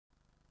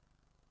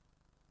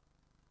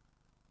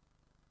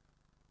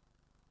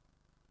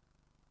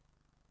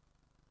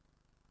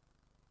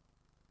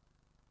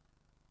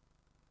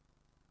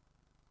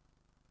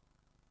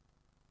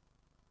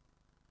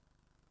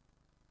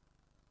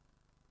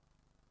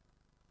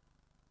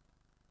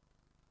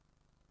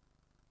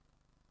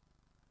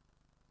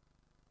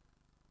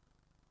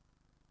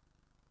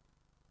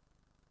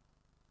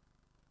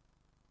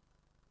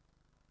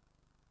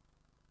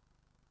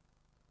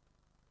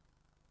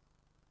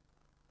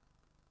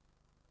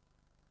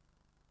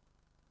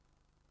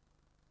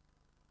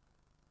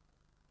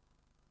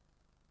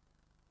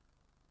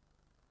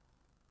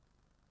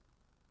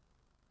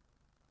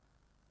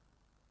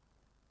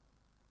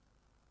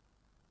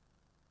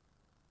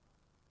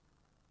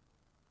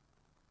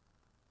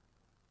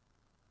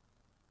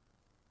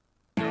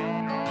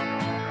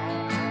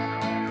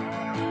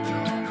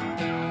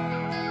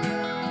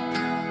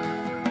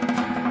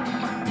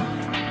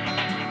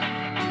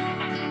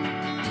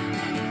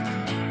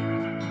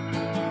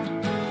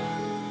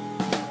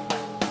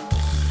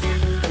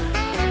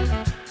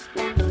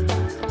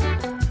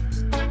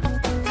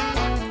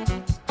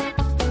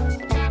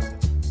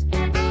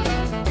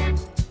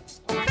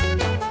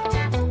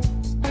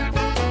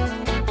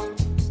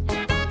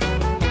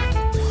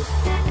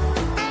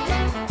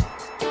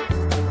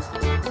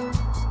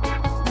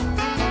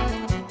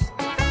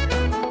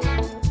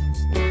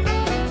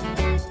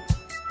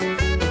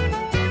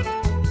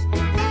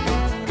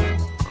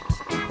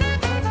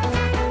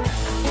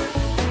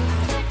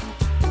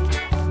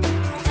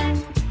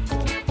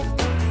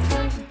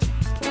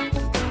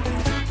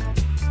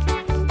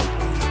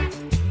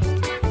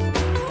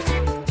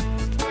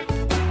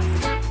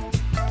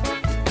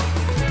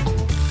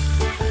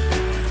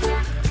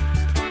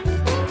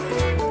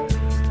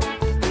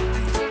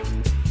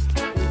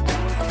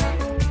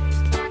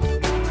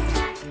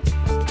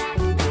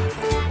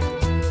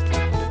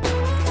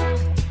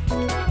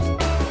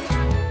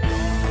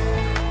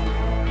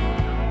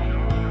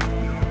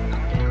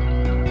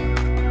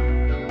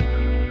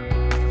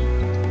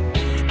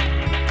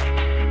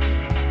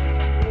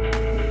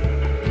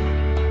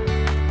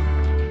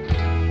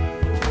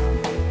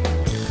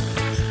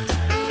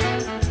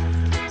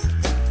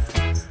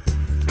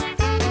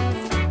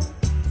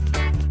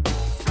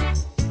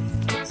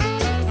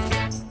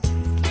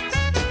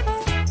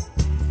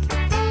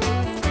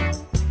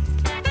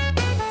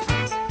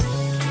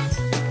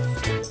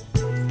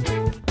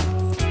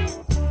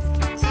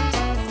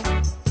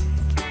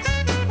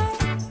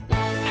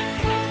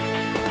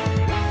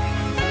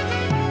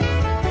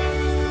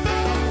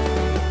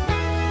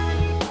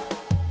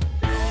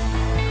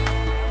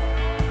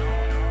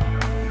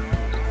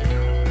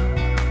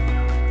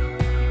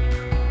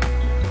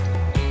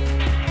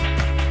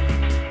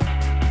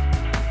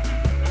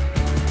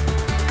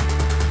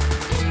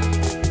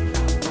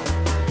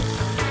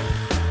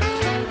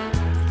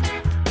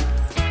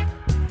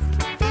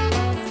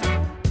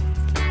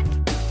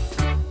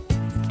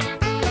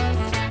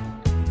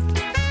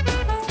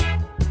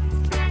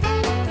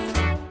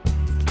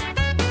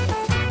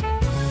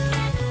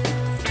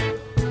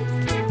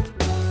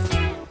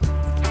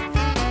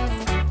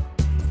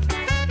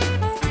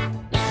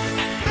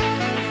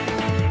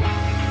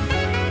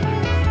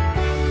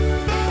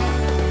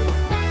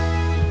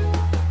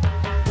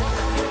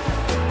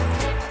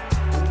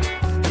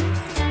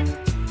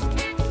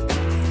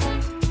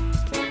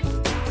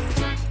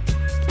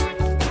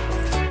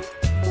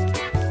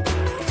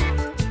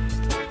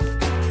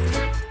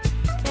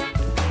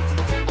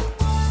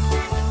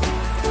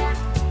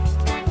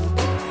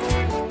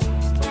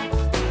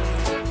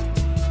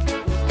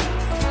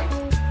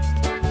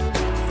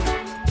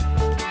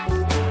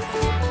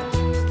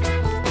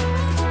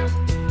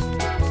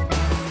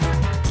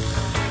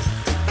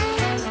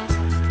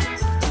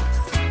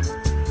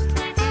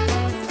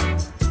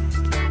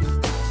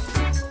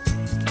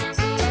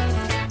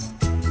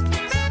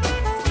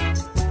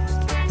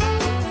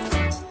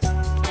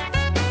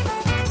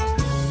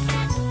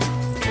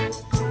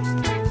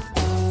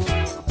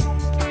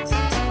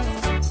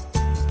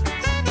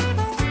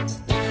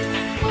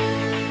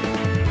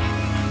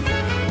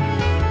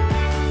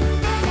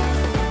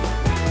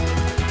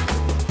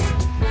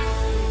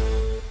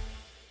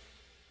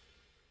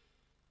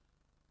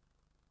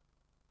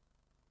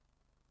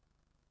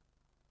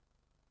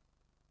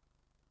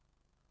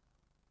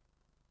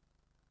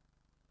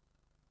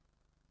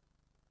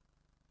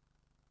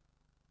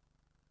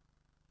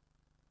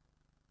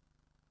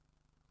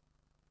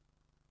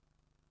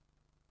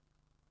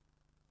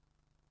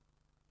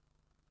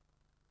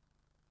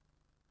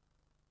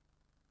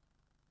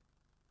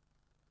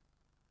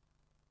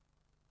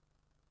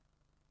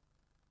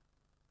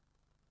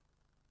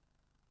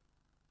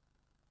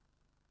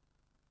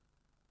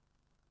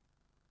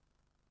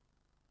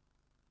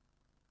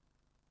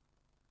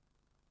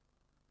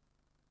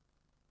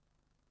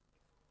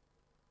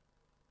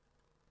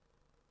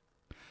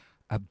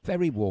A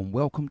very warm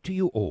welcome to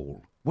you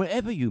all,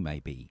 wherever you may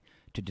be,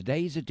 to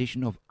today's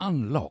edition of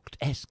Unlocked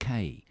SK,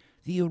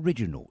 the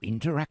original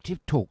interactive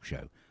talk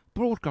show,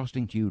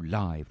 broadcasting to you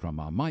live from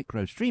our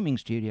micro streaming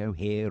studio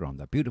here on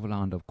the beautiful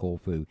island of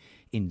Corfu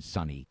in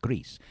sunny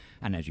Greece.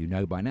 And as you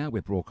know by now,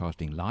 we're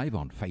broadcasting live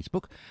on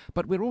Facebook,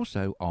 but we're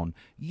also on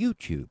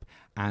YouTube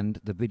and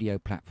the video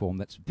platform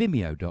that's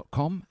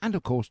vimeo.com, and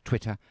of course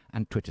Twitter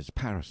and Twitter's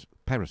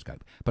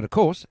Periscope. But of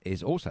course,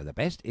 is also the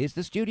best is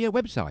the studio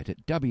website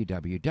at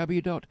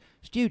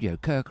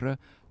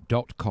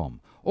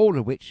www.StudioKerkyra.com, all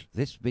of which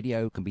this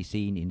video can be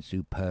seen in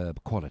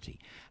superb quality.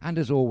 And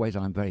as always,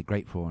 I'm very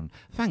grateful and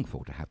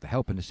thankful to have the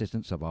help and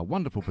assistance of our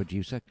wonderful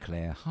producer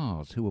Claire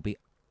Haas, who will be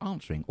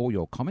answering all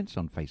your comments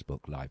on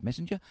Facebook Live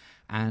Messenger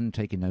and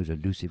taking those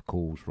elusive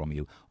calls from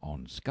you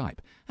on Skype.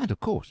 And of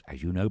course,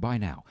 as you know by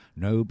now,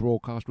 no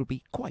broadcast would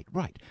be quite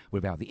right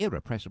without the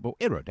irrepressible,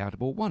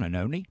 irredoubtable one and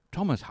only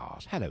Thomas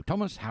Haas. Hello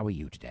Thomas, how are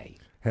you today?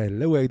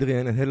 Hello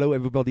Adrian, and hello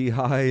everybody.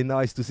 Hi,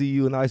 nice to see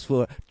you, nice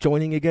for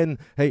joining again.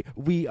 Hey,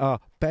 we are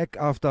back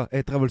after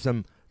a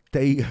troublesome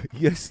day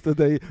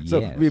yesterday, so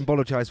yes. We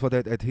apologize for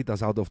that. It hit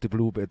us out of the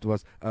blue, but it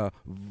was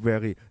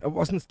it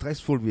wasn't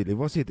stressful really,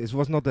 was it? It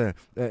was not a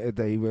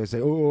day where I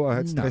say, oh, I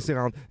had stress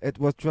around. It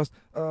was just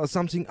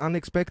something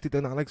unexpected,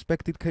 and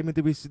unexpected came in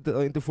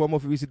the form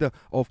of a visitor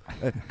of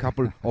a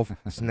couple of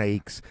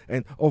snakes.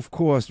 And of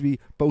course we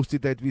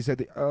posted that, we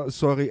said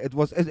sorry, it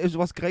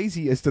was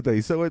crazy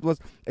yesterday, so it was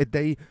a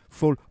day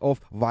full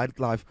of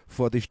wildlife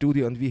for the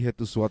studio, and we had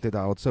to sort it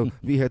out. So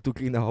we had to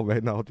clean our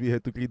van out, we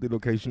had to clean the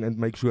location and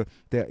make sure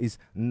there is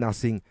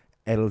nothing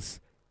else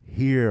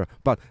here.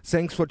 But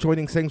thanks for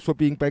joining, thanks for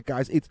being back,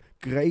 guys. It's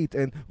great.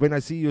 And when I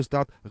see you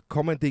start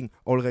commenting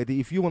already,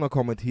 if you want to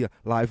comment here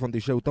live on the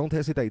show, don't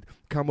hesitate,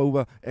 come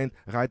over and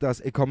write us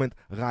a comment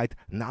right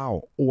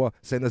now, or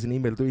send us an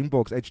email to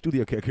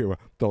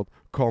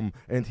inbox@StudioKerkyra.com.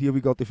 And here we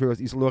got the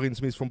first, is Lauren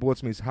Smith from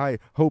Portsmouth. Hi,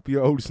 hope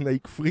you're all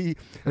snake free.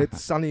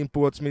 It's sunny in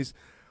Portsmouth.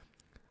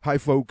 Hi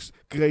folks,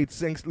 great,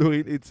 thanks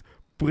Lauren, it's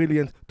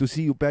brilliant to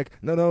see you back.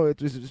 No, it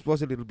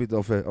was a little bit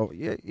of a... Well,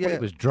 it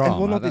was drama. It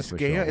was not a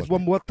scare. It was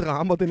more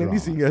drama than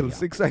anything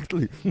else. Yeah.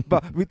 Exactly.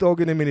 But we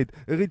talk in a minute.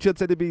 Richard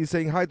ZDB is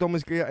saying, hi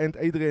Thomas, Claire and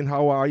Adrian,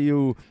 how are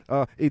you?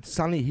 It's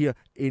sunny here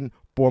in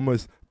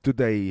Bournemouth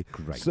today.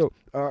 Great. So,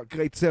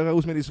 great. Sarah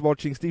Roseman is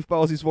watching. Steve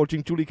Bowers is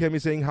watching. Julie Kem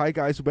is saying, hi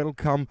guys,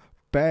 welcome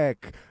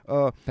back.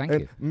 Thank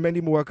you.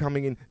 Many more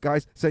coming in.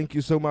 Guys, thank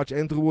you so much.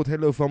 Andrew Wood,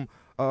 hello from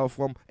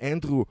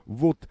Andrew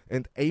Wood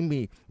and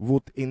Amy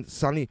Wood in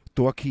sunny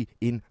Torquay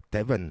in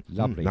Devon.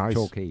 Lovely, nice.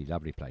 Torquay,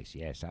 lovely place.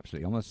 Yes,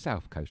 absolutely. On the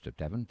south coast of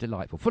Devon,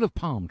 delightful. Full of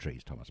palm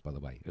trees, Thomas, by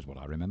the way, is what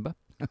I remember.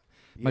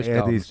 Most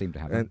gardens seem to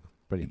have them.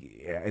 Brilliant.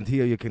 Yeah, and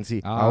here you can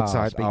see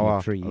outside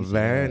our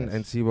van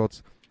and see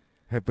what's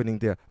happening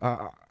there.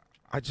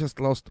 I just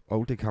lost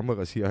all the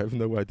cameras here. I have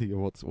no idea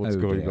what's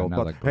going on.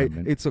 But hey,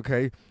 it's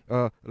okay.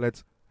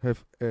 Let's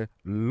have a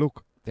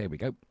look. There we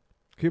go.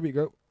 Here we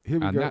go.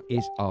 And that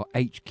is our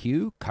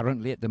HQ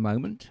currently at the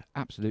moment.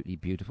 Absolutely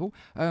beautiful.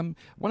 One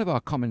of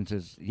our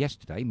commenters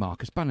yesterday,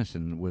 Marcus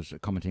Bunnison, was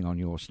commenting on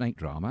your snake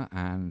drama,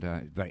 and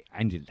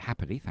ended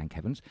happily, thank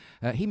heavens.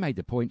 He made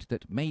the point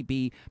that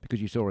maybe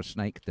because you saw a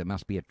snake, there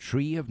must be a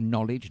tree of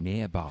knowledge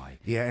nearby.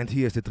 Yeah, and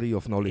here's the tree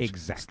of knowledge.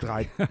 Exactly.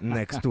 Right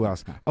next to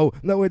us. Oh,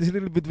 no, it is a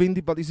little bit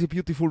windy, but it's a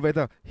beautiful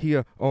weather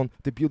here on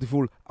the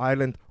beautiful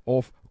island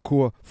of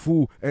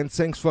Corfu. And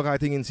thanks for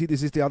writing in. See,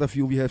 this is the other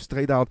view we have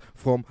straight out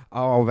from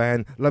our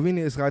van.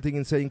 Lavinia is writing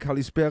in saying,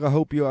 Kalispera,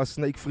 hope you are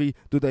snake free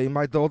today.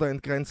 My daughter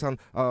and grandson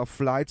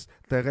flights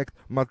direct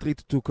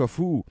Madrid to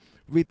Corfu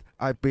with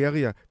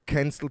Iberia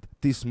cancelled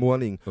this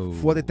morning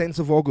for the 10th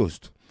of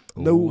August.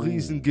 No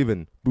reason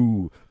given.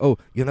 Boo. Oh,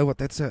 you know what?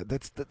 That's what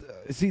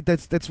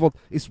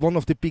is one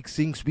of the big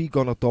things we're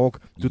gonna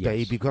talk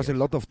today, because a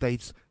lot of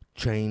dates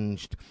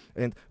changed,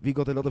 and we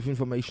got a lot of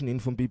information in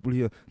from people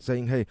here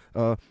saying, hey,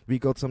 we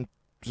got some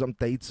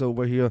dates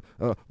over here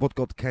what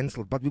got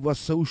cancelled, but we were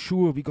so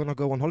sure we're gonna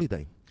go on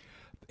holiday.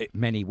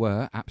 Many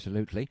were,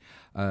 absolutely.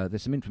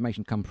 There's some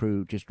information come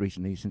through just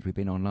recently since we've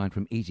been online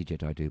from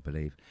EasyJet, I do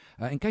believe.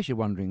 In case you're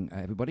wondering,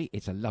 everybody,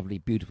 it's a lovely,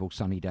 beautiful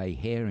sunny day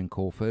here in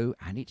Corfu,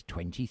 and it's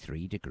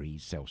 23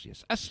 degrees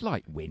Celsius. A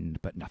slight wind,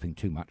 but nothing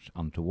too much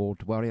untoward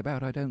to worry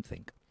about, I don't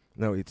think.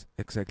 No, it's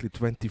exactly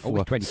 24. Oh,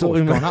 it's 24.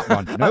 It's gone up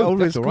one. No, I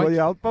always that's all right.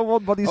 Out,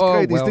 but it's great.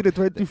 Well, it's still a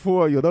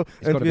 24, you know.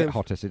 It's got a bit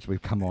hotter since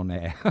we've come on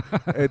air.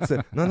 It's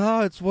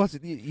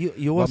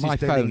yours is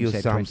telling you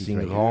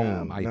something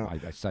wrong.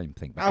 Same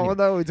thing. But anyway.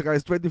 No, it's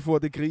guys,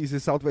 24 degrees, a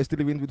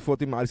southwesterly wind with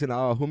 40 miles an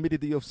hour,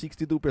 humidity of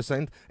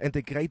 62%, and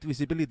a great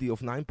visibility of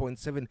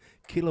 9.7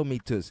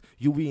 kilometers.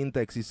 UV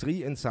index is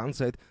 3, and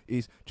sunset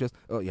is just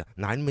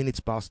 9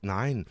 minutes past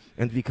 9.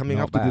 And we're coming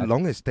up to the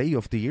longest day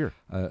of the year.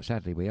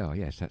 Sadly, we are.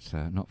 Yes, that's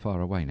not far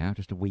away now,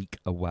 just a week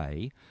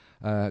away.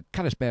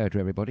 Kalispera to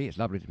everybody. It's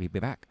lovely to be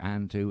back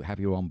and to have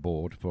you on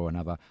board for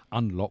another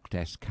Unlocked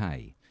SK.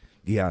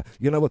 Yeah,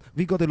 you know what?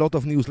 We got a lot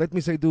of news. Let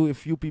me say to a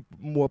few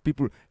more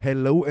people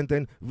hello, and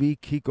then we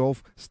kick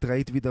off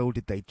straight with all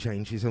the date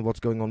changes and what's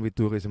going on with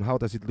tourism. How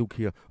does it look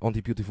here on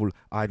the beautiful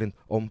island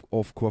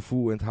of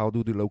Corfu, and how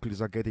do the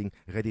locals are getting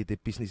ready, the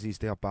businesses,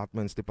 the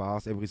apartments, the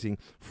bars, everything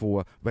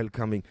for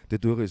welcoming the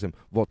tourism,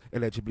 what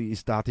allegedly is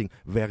starting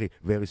very,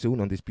 very soon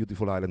on this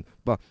beautiful island.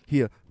 But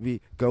here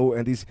we go,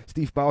 and this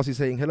Steve Bowers is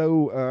saying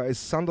hello,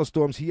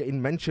 thunderstorms here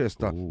in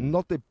Manchester. Ooh.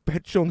 Not the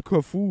patch on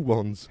Corfu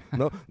ones.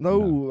 No,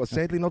 No.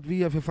 sadly not.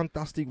 We have a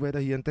fantastic weather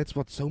here, and that's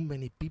what so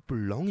many people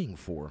longing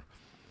for.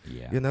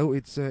 Yeah. You know,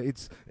 it's a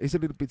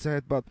little bit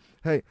sad, but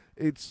hey,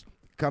 it's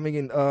coming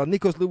in.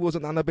 Nikos Lewis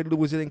and Annabelle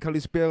Lewis saying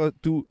Kalispera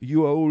to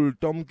you all.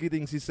 Tom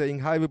Giddings is saying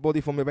hi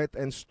everybody from a wet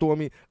and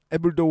stormy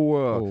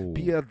Ebeldor. Oh.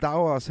 Pierre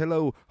Dowers,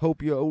 hello.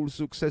 Hope you're all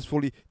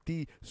successfully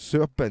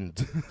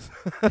de-serpent.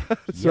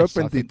 Yes,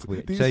 I think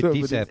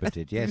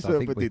De-serpented. Yes, I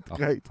think we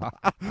Great.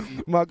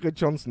 Margaret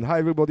Johnson, hi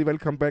everybody,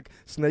 welcome back.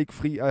 Snake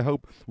free, I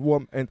hope.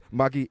 Warm and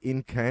muggy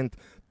in Kent.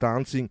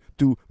 Dancing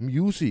to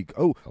music.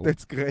 Oh,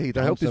 that's great.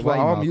 I hope this was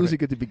our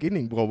music at the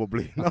beginning,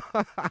 probably.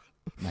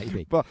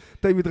 Maybe. But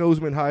David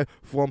Roseman, hi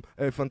from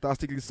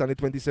fantastically sunny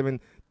 27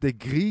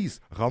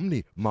 degrees.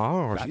 Romney,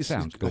 Marsh. That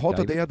sounds good,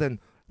 hotter David. there than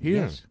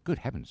here. Yes, good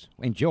heavens.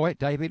 Enjoy it,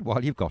 David,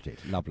 while you've got it.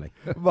 Lovely.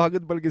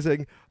 Margaret Black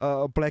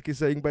is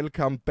saying,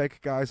 welcome back,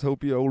 guys.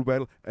 Hope you're all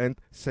well and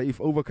safe.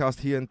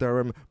 Overcast here in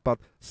Durham, but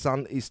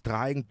sun is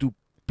trying to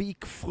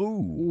peek through.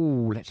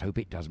 Ooh, let's hope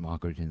it does,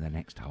 Margaret, in the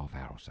next half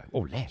hour or so.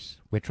 Or less.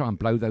 We'll try and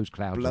blow those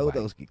clouds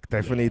away.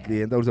 Definitely.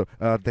 Yeah. And also,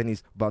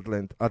 Denise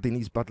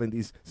Butland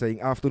is saying,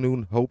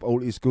 afternoon, hope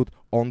all is good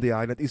on the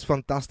island. It's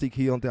fantastic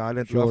here on the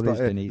island. Sure after is,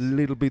 a Denise.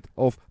 little bit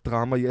of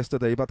drama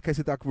yesterday. But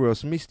Cassie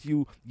Duckworth, missed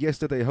you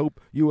yesterday. Hope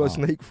you are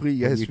snake-free.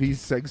 Yes, we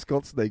thanks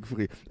God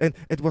snake-free. And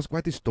it was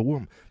quite a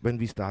storm when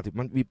we started.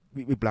 When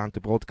we planned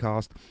the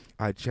broadcast,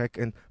 I check,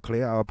 and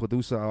Claire, our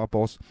producer, our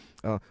boss,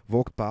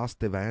 walked past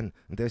the van,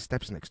 and there's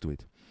steps next to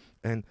it.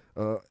 And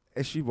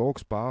as she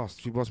walks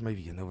past, she was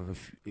maybe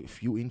a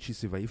few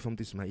inches away from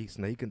the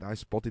snake, and I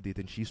spotted it,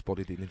 and she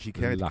spotted it, and she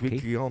carried it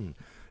quickly on.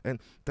 And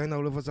then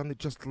all of a sudden it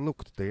just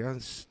looked there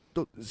and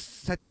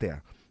sat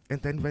there,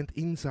 and then went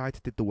inside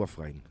the door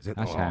frame. Said,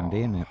 That's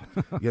handy, isn't it?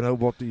 You know,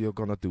 what are you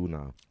gonna do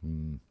now?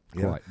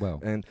 Quite well.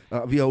 And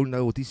we all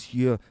know this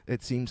year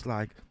it seems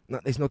like,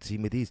 it's not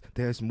seem, it is,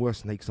 there's more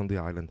snakes on the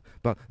island,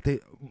 but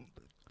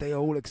they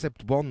all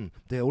except one,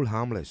 they're all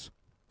harmless.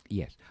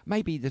 Yes.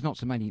 Maybe there's not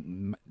so many,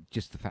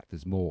 just the fact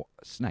there's more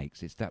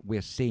snakes. It's that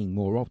we're seeing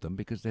more of them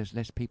because there's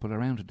less people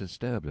around to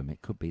disturb them.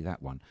 It could be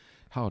that one.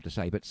 Hard to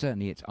say, but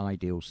certainly it's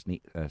ideal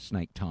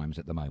snake times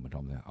at the moment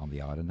on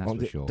the island, that's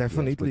for sure.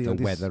 Definitely. Yes, with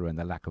the weather and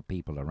the lack of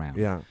people around.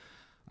 Yeah.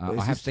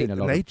 I have seen a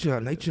lot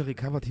nature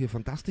recovered here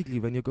fantastically.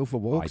 When you go for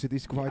walks, it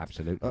is quite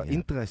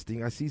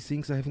interesting. I see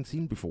things I haven't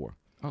seen before.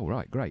 Oh,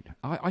 right, great.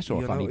 I saw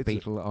a funny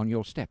beetle on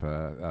your step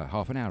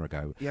half an hour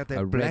ago. Yeah,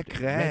 the red.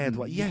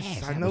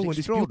 Yes, I know, and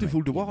it's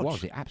beautiful to watch.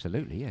 It was,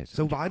 absolutely, yes.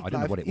 So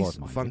wildlife is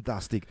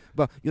fantastic.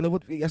 But you know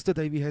what?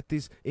 Yesterday we had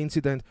this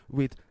incident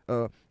with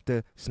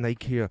the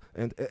snake here,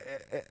 and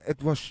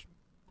it was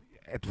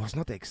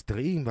not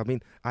extreme. I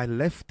mean, I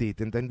left it,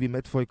 and then we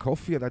met for a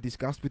coffee, and I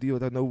discussed with you. I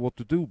don't know what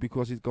to do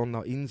because it's gone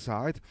now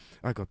inside.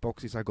 I got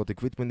boxes, I got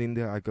equipment in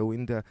there. I go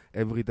in there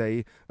every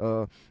day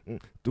to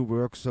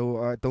work,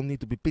 so I don't need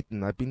to be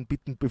bitten. I've been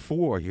bitten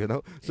before, you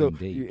know. So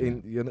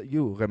Indeed,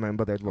 you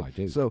remember that one. I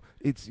do. So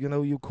it's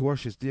you're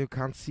cautious. You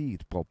can't see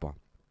it proper.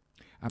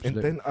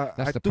 Absolutely. And then,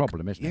 that's the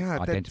problem, isn't it?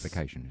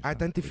 Identification.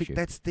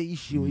 That's the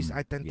issue, is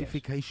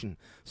identification.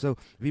 Yes. So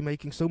we're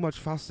making so much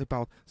fuss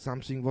about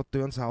something what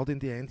turns out in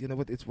the end,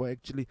 it's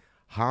actually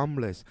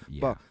harmless. Yeah.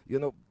 But,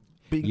 you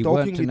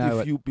talking with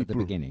a few people. At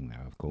the beginning,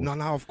 though, of course. No,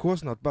 of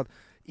course not. But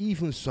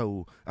even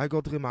so, I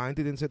got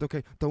reminded and said,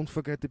 okay, don't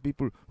forget the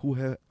people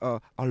who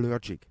are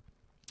allergic.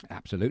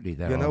 Absolutely,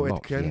 there are it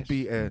lots, can yes,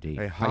 be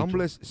a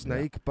harmless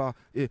snake, but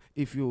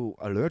if you're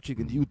allergic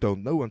and you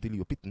don't know until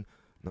you're bitten.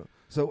 No.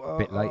 So a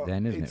bit late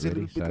then, isn't it's it?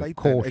 Really? A little bit late.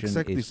 Caution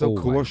exactly. Is so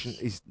caution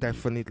is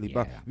definitely, yeah.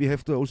 but we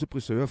have to also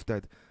preserve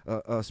that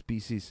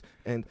species.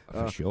 And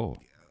for sure.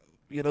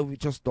 We're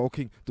just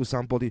talking to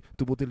somebody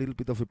to put a little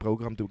bit of a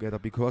program together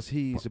because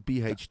he is a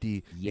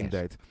PhD in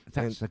that.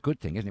 That's a good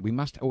thing, isn't it? We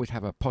must always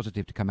have a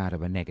positive to come out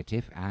of a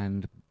negative,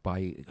 and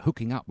by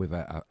hooking up with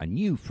a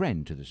new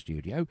friend to the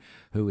studio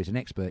who is an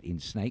expert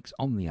in snakes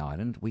on the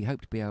island, we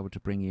hope to be able to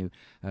bring you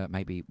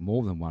maybe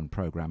more than one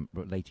program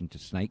relating to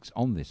snakes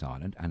on this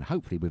island, and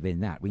hopefully within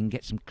that we can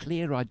get some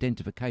clear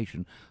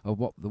identification of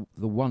what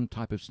the one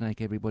type of snake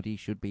everybody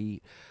should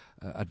be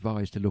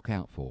advised to look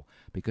out for,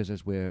 because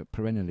as we're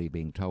perennially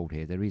being told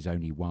here, there is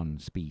only one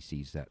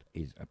species that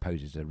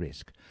poses a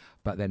risk.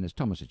 But then, as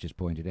Thomas has just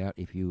pointed out,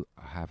 if you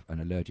have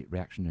an allergic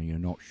reaction and you're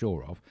not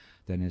sure of,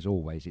 then as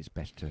always it's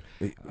best to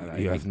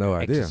you have no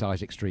idea.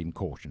 Exercise extreme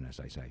caution, as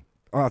they say.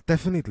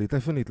 Definitely,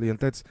 and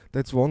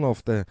that's one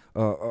of the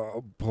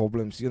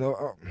problems.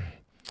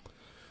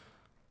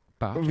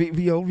 But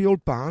we all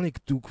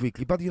panicked too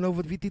quickly. But you know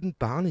what? We didn't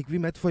panic. We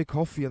met for a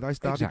coffee, and I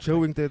started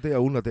showing the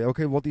owner there.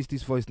 Okay, what is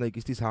this for a snake?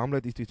 Is this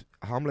harmless? Is this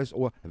harmless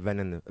or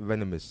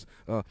venomous?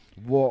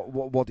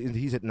 What is?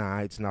 He said, nah,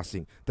 it's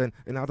nothing. Then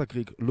another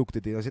Greek looked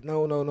at it. I said,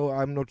 no,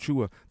 I'm not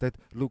sure. That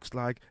looks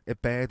like a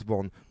bad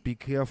one. Be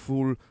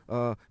careful.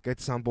 Get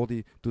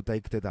somebody to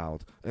take that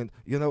out. And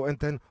you know, and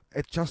then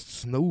it just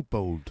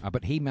snowballed.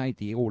 But he made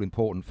the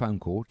all-important phone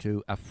call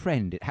to a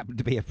friend. It happened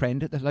to be a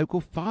friend at the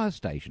local fire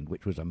station,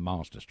 which was a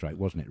masterstroke,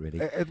 wasn't it, really?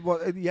 It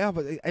was, yeah,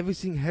 but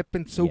everything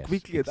happened so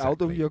quickly and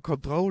out of your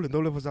control. And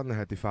all of a sudden I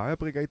had the fire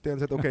brigade there and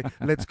said, okay,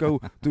 let's go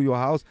to your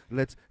house.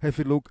 Let's have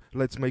a look.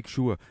 Let's make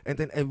sure. And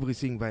then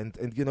everything went.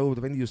 And, you know,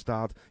 when you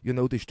start, you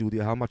know the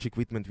studio, how much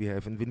equipment we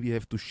have. And when we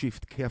have to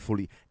shift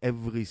carefully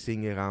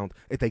everything around,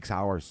 it takes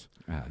hours.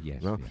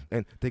 Yes. No? Yeah.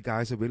 And the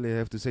guys, I really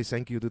have to say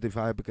thank you to the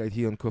fire brigade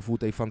here in Corfu.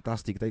 They're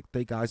fantastic.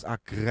 They guys are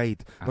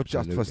great, not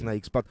just for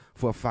snakes, but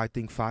for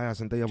fighting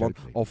fires. And they are one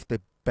of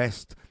the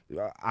best.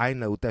 I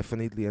know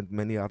definitely, and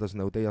many others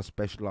know. They are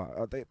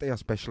special. They are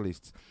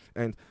specialists.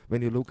 And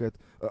when you look at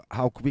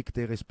how quick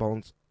they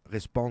respond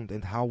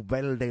and how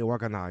well they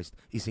organized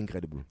is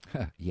incredible.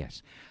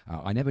 Yes.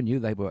 I never knew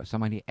they were so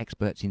many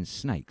experts in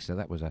snakes, so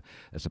that was a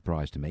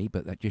surprise to me,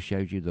 but that just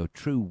shows you the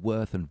true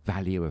worth and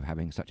value of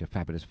having such a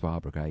fabulous fire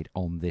brigade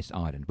on this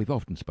island. We've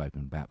often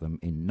spoken about them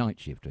in Night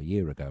Shift a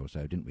year ago or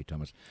so, didn't we,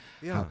 Thomas?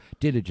 Yeah. How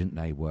diligent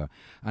they were.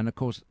 And, of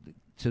course,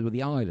 to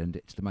the island,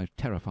 it's the most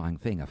terrifying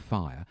thing, a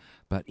fire,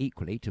 but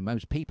equally to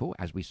most people,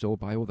 as we saw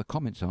by all the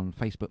comments on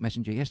Facebook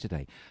Messenger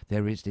yesterday,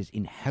 there is this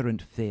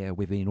inherent fear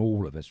within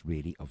all of us,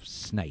 really, of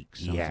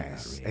snakes.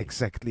 Yes, really?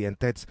 Exactly, and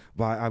that's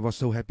why I was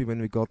so happy when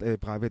we got a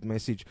private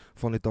message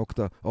from a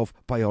doctor of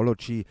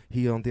biology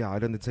here on the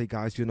island and say,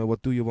 guys, you know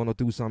what, do you want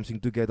to do something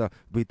together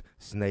with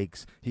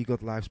snakes? He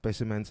got live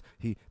specimens,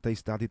 they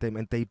studied them,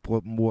 and they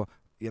brought more.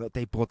 You know,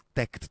 they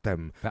protect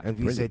them. That's and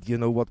we brilliant. said, you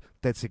know what,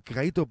 that's a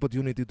great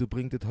opportunity to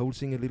bring that whole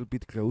thing a little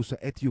bit closer,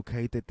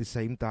 educate at the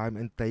same time,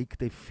 and take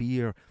the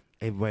fear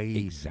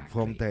away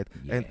from that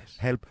and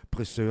help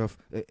preserve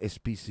a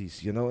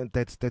species, you know, and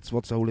that's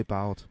what's all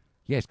about.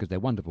 Yes, because they're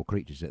wonderful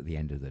creatures at the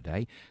end of the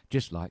day,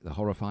 just like the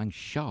horrifying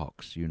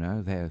sharks, you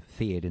know. They're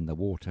feared in the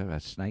water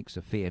as snakes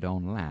are feared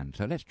on land.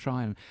 So let's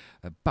try and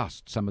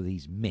bust some of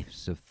these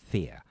myths of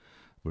fear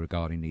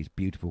regarding these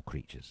beautiful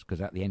creatures, because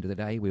at the end of the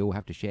day we all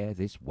have to share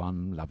this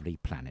one lovely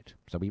planet,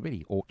 so we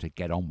really ought to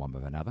get on one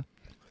with another.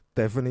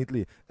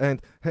 Definitely.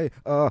 And hey,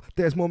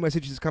 there's more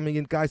messages coming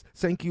in, guys.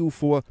 Thank you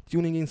for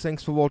tuning in.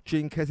 Thanks for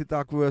watching. Cassie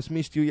Duckworth,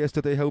 missed you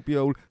yesterday. Hope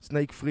you're all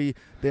snake free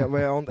there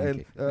around.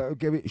 And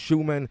Gary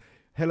Schumann,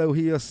 hello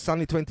here,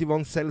 sunny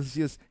 21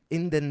 Celsius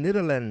in the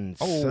Netherlands.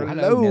 Oh,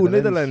 hello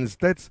Netherlands.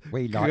 That's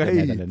we like great.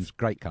 the Netherlands.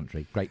 Great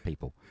country, great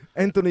people.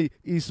 Anthony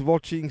is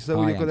watching,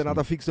 so you've got Anthony.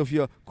 another fix of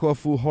your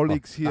Corfu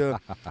holics here.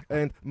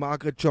 And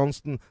Margaret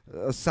Johnston,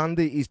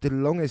 Sunday is the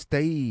longest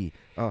day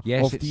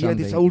Yes, of it's the year. And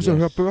it's Sunday, also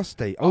yes. her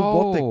birthday.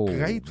 Oh, what a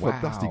great, wow.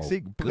 fantastic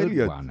thing. Good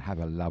Brilliant. one. Have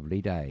a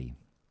lovely day.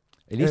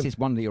 At least it's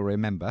one that you'll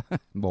remember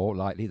more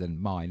likely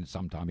than mine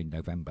sometime in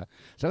November.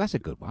 So that's a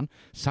good one.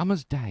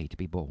 Summer's day to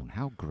be born.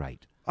 How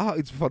great.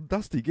 It's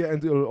fantastic. Yeah,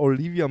 and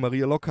Olivia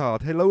Maria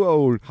Lockhart. Hello,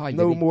 all. Hi,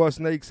 no Libby. more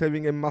snakes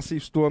having a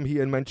massive storm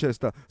here in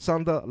Manchester.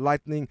 Thunder,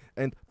 lightning,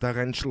 and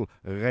torrential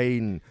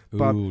rain.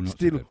 But Ooh, not so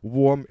still good.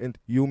 warm and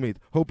humid.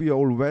 Hope you're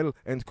all well,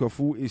 and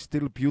Corfu is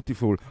still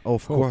beautiful.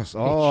 Of course. It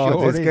Oh,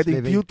 sure it's is, getting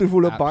Libby.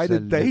 beautiful by the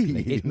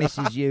Absolutely. day. It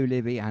misses you,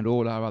 Livy, and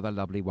all our other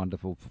lovely,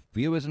 wonderful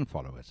viewers and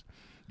followers.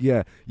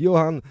 Yeah,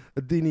 Johan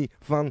Dini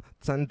van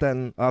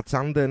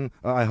Zanden,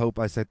 I hope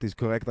I said this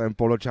correct, I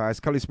apologize.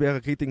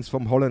 Kalispera, greetings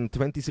from Holland,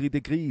 23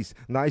 degrees,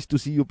 nice to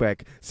see you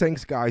back.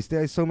 Thanks, guys,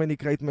 there are so many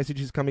great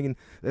messages coming in,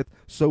 that's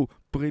so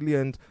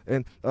brilliant.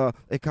 And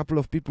a couple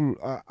of people,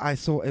 I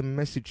saw a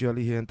message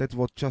earlier here, and that's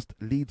what just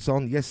leads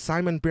on. Yes,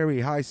 Simon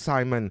Berry, hi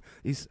Simon,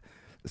 is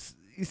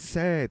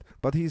sad,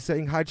 but he's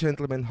saying, hi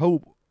gentlemen,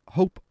 hope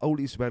all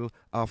is well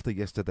after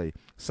yesterday.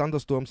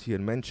 Thunderstorms here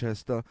in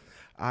Manchester.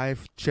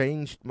 I've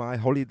changed my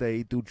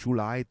holiday to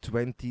July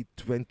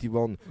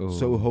 2021.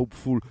 So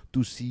hopeful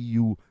to see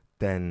you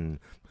then.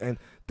 And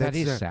that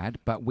is sad,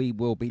 but we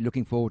will be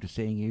looking forward to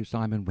seeing you,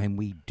 Simon, when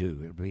we do.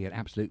 It'll be an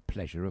absolute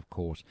pleasure, of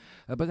course.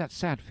 But that's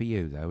sad for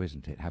you, though,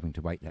 isn't it? Having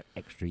to wait that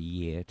extra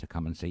year to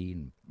come and see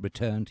and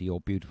return to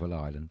your beautiful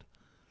island.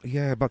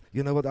 Yeah, but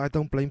you know what? I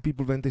don't blame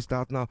people when they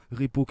start now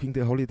rebooking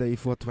the holiday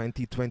for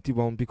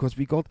 2021, because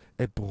we got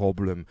a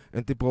problem.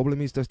 And the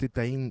problem is that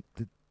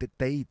the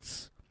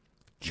dates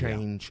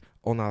change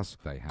on us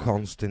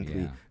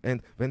constantly. Yeah.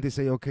 And when they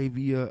say, okay,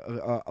 we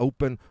are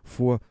open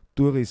for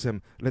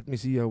tourism, let me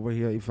see over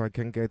here if I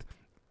can get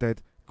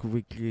that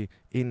quickly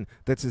in.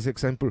 That's this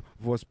example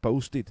was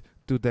posted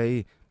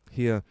today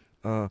here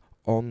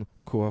on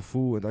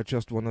Corfu, and I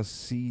just want to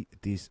see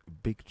these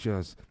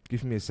pictures.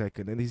 Give me a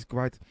second. And it's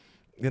quite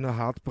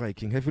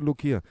heartbreaking. Have a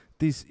look here.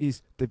 This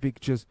is the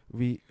pictures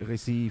we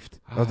received.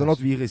 Not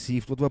we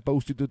received, what were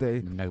posted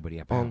today. Nobody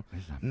about.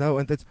 No,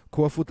 and that's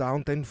Corfu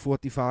down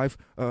 10:45,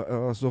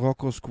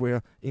 Sorocco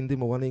Square in the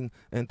morning,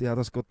 and the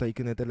others got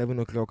taken at 11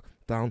 o'clock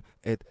down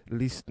at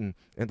Liston.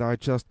 And I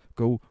just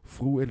go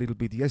through a little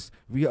bit. Yes,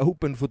 we are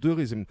open for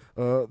tourism.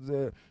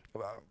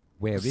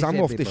 Some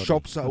of the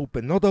shops are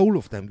open, not all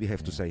of them, we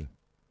have to say.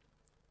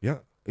 Yeah,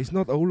 it's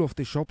not all of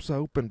the shops are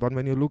open, but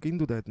when you look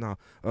into that now,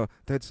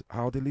 that's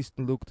how the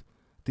Liston looked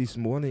this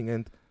morning,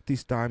 and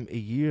this time a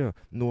year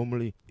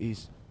normally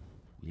is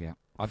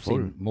I've full.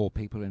 seen more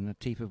people in the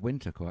teeth of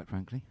winter, quite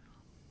frankly.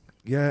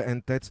 Yeah,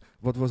 and that's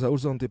what was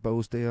also on the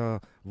post. They are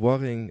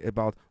worrying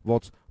about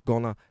what's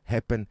gonna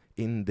happen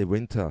in the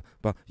winter.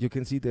 But you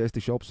can see there's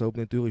the shops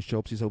open, the tourist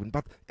shops is open.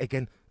 But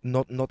again,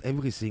 not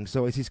everything.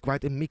 So it is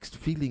quite a mixed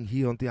feeling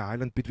here on the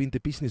island between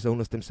the business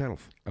owners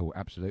themselves. Oh,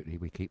 absolutely.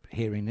 We keep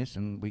hearing this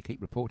and we keep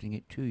reporting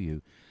it to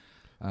you.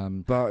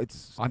 But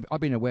it's I've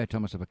been aware,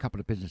 Thomas, of a couple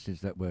of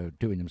businesses that were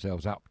doing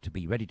themselves up to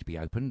be ready to be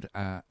opened,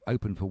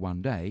 open for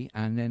one day,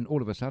 and then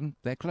all of a sudden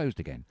they're closed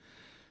again.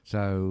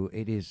 So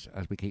it is,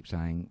 as we keep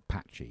saying,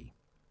 patchy.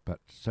 But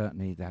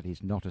certainly that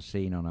is not a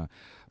scene on a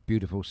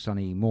beautiful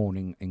sunny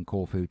morning in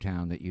Corfu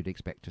town that you'd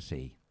expect to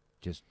see.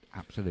 Just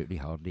absolutely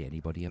hardly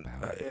anybody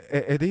about.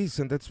 It is,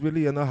 and that's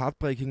really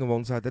heartbreaking on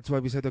one side. That's why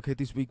we said, okay,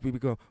 this week we will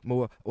go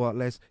more or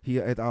less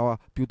here at our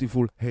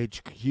beautiful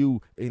HQ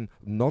in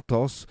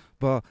Notos.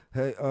 But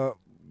hey,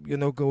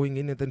 going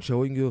in and then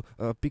showing you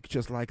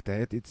pictures like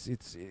that,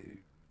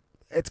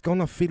 it's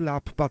gonna fill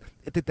up, but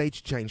the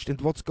dates changed.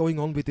 And what's going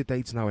on with the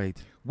dates now,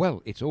 Ed?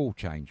 Well, it's all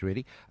changed,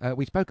 really.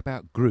 We spoke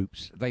about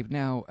groups. They've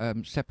now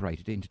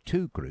separated into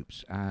two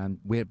groups,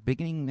 and we're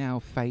beginning now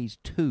phase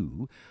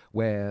 2,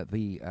 where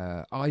the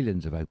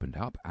islands have opened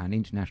up, and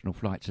international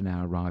flights are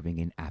now arriving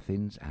in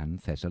Athens and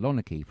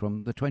Thessaloniki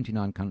from the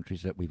 29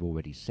 countries that we've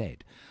already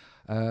said.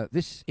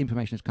 This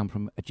information has come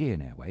from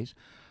Aegean Airways.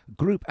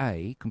 Group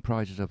A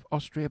comprises of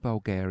Austria,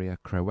 Bulgaria,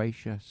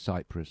 Croatia,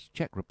 Cyprus,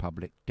 Czech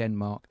Republic,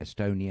 Denmark,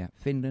 Estonia,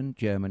 Finland,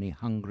 Germany,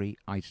 Hungary,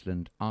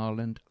 Iceland,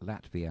 Ireland,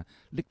 Latvia,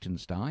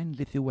 Liechtenstein,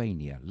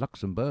 Lithuania,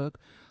 Luxembourg,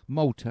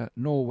 Malta,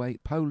 Norway,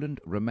 Poland,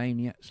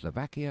 Romania,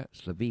 Slovakia,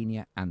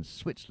 Slovenia and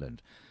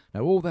Switzerland.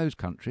 Now, all those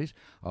countries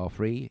are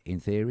free, in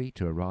theory,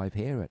 to arrive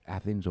here at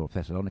Athens or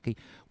Thessaloniki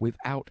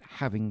without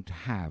having to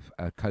have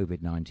a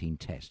COVID-19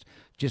 test,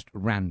 just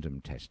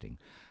random testing.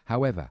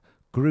 However,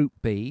 Group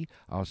B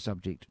are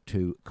subject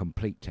to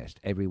complete test.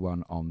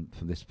 Everyone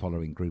from this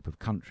following group of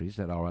countries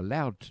that are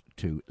allowed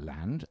to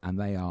land, and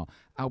they are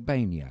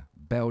Albania,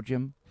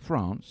 Belgium,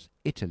 France,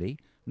 Italy,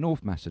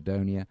 North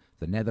Macedonia,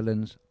 the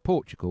Netherlands,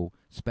 Portugal,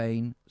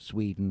 Spain,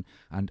 Sweden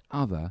and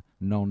other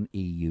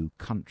non-EU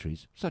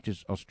countries such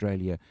as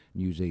Australia,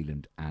 New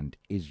Zealand and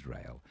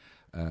Israel.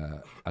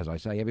 As I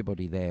say,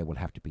 everybody there will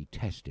have to be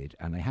tested,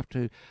 and they have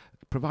to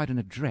provide an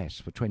address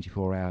for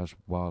 24 hours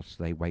whilst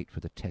they wait for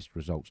the test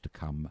results to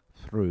come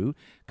through.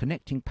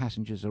 Connecting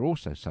passengers are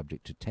also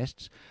subject to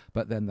tests,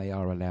 but then they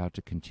are allowed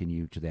to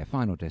continue to their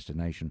final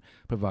destination,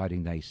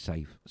 providing they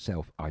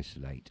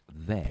self-isolate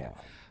there.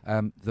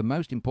 The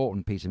most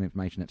important piece of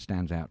information that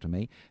stands out to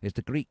me is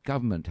the Greek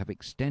government have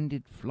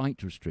extended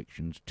flight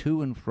restrictions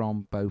to and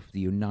from both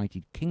the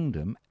United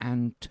Kingdom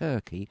and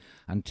Turkey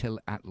until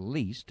at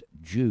least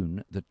June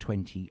the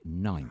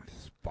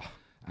 29th.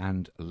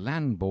 And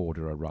land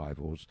border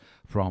arrivals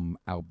from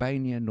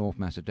Albania, North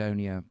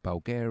Macedonia,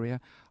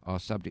 Bulgaria are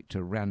subject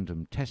to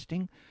random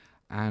testing.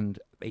 And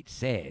it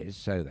says,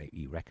 so that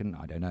you reckon,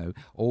 I don't know,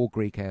 all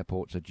Greek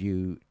airports are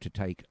due to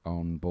take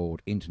on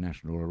board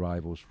international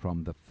arrivals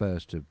from the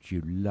 1st of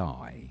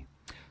July.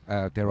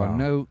 There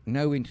are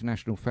no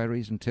international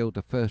ferries until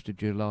the 1st of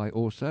July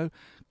also.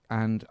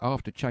 And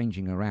after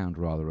changing around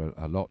rather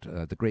a lot,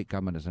 the Greek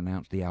government has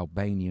announced the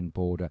Albanian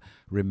border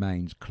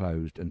remains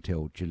closed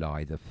until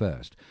July the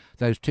 1st.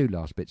 Those two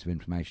last bits of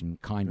information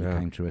kindly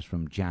came to us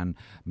from Jan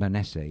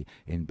Manesse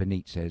in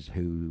Benitez,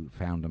 who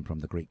found them from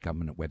the Greek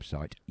government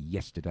website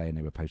yesterday, and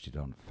they were posted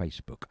on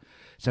Facebook.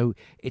 So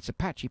it's a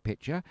patchy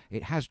picture.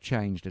 It has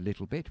changed a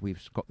little bit.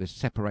 We've got this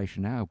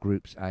separation now,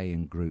 Groups A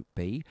and Group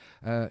B.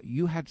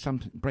 You had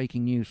some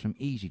breaking news from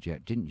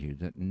EasyJet, didn't you,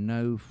 that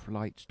no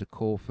flights to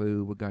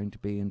Corfu were going to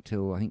be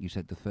until, I think you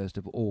said, the 1st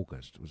of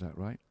August. Was that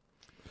right?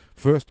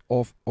 1st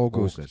of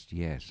August.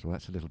 Yes. Well,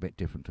 that's a little bit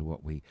different to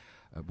what we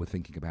were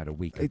thinking about a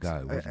week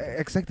ago.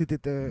 Exactly.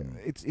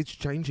 It's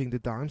changing. The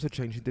times are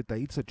changing. The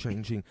dates are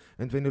changing.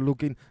 And when you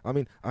look in,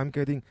 I'm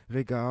getting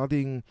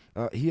regarding,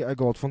 here I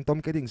got, from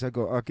Tom Giddings I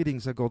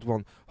got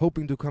one,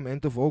 hoping to come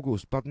end of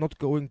August, but not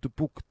going to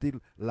book till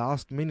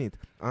last minute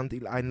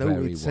until I know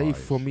Very it's safe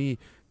for me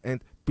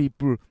and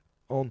people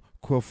on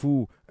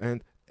Corfu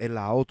and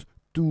allowed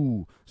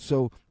to.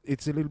 So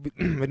it's a little bit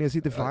when you see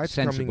the flights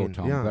coming in.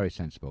 Tom, very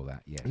sensible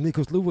that, yes.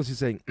 Nikos Luvos is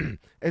saying,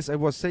 as I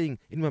was saying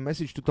in my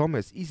message to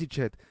Thomas,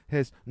 EasyJet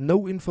has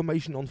no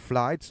information on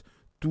flights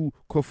to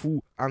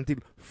Corfu until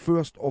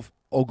 1st of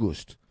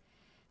August.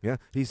 Yeah,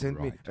 he sent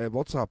me a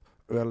WhatsApp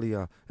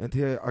earlier, and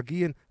here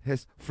Aegean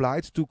has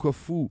flights to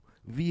Corfu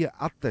via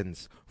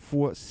Athens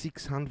for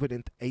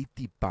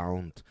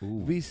 £680.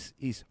 Ooh. This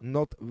is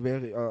not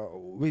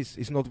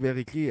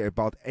very clear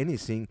about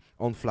anything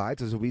on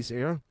flights as a Wizz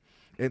Air.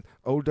 And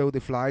although the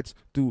flights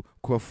to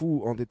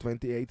Corfu on the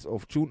 28th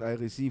of June, I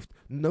received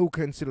no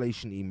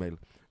cancellation email.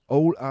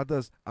 All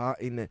others are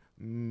in the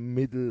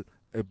middle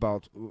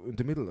about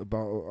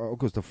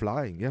August of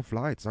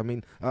flights. I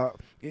mean,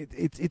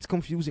 it's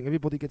confusing.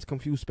 Everybody gets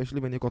confused,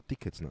 especially when you got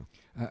tickets now.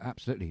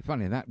 Absolutely.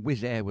 Funny, that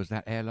Wizz Air was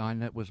that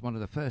airline that was one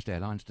of the first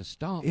airlines to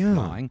start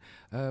flying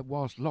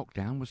whilst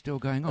lockdown was still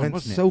going on, and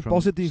wasn't so it?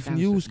 positive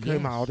news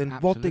came out, and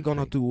absolutely. what they're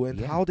gonna do, and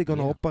how they're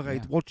gonna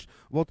operate, Yeah.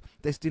 what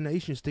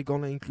destinations they're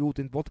gonna include,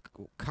 and what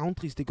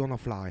countries they're gonna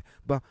fly.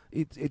 But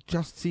it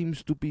just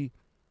seems to be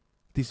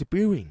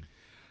disappearing.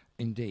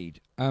 Indeed.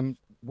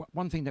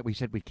 One thing that we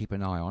said we'd keep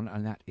an eye on,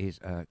 and that is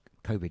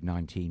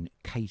COVID-19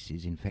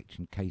 cases,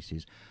 infection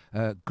cases.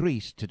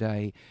 Greece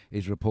today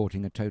is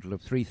reporting a total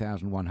of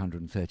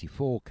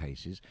 3,134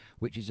 cases,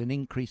 which is an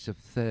increase of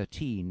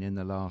 13 in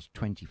the last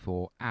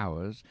 24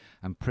 hours.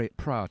 And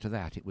prior to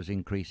that, it was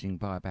increasing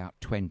by about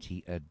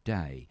 20 a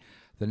day.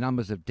 The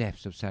numbers of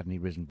deaths have sadly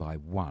risen by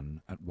 1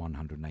 at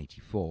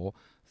 184.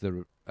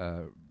 The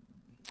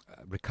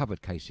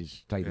recovered cases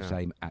stay the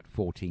same at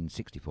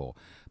 1464.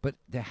 But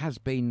there has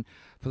been,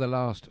 for the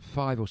last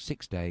 5 or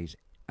 6 days,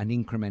 an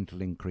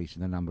incremental increase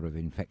in the number of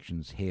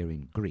infections here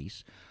in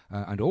Greece.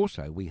 And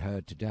also we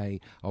heard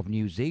today of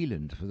New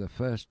Zealand for the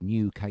first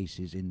new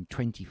cases in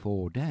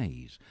 24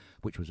 days,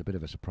 which was a bit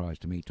of a surprise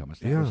to me, Thomas.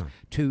 That was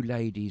 2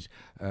 ladies,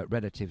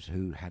 relatives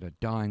who had a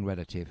dying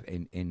relative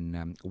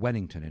in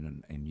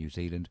Wellington in New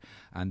Zealand,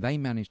 and they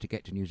managed to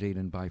get to New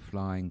Zealand by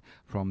flying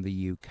from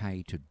the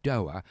UK to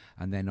Doha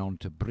and then on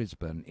to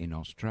Brisbane in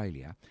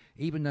Australia.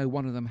 Even though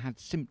one of them had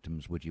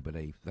symptoms, would you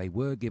believe, they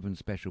were given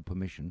special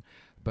permission,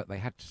 but they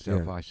had to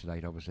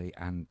self-isolate, obviously,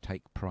 and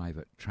take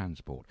private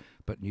transport.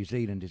 But New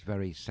Zealand is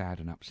very sad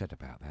and upset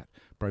about that,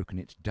 broken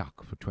its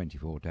duck for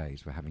 24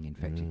 days for having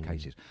infected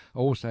cases.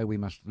 Also, we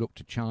must look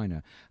to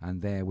China,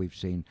 and there we've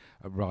seen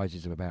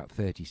rises of about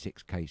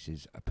 36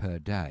 cases per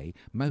day,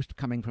 most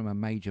coming from a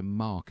major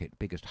market,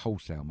 biggest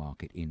wholesale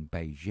market in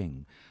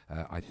Beijing.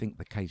 I think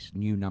the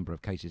new number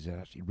of cases has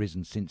actually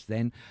risen since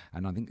then,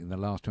 and I think in the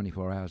last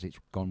 24 hours it's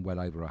gone well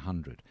over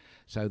 100.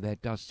 So there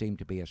does seem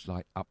to be a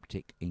slight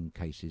uptick in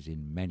cases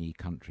in many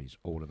countries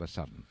all of a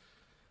sudden.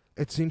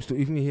 It seems to,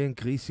 even here in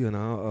Greece here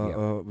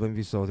now, when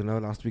we saw,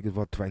 last week it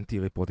was 20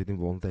 reported in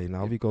one day.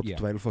 Now we got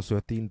 12 or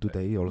 13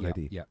 today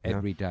already.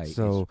 Every day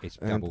so it's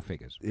double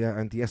figures. Yeah,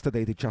 and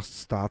yesterday they just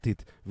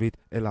started with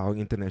allowing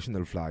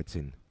international flights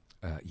in.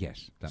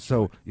 Yes, that's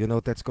so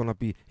right. That's gonna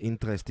be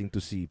interesting to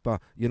see.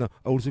 But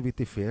also with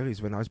the ferries,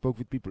 when I spoke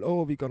with people,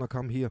 we're gonna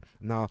come here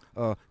now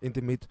in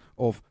the mid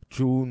of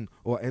June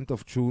or end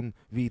of June.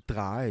 We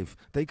drive.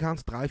 They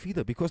can't drive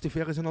either because the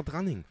ferries are not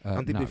running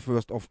until the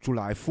 1st of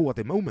July for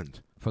the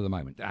moment. For the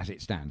moment, as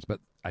it stands. But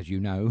as you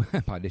know,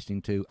 by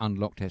listening to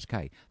Unlocked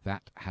SK,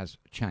 that has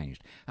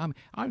changed.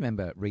 I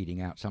remember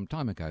reading out some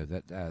time ago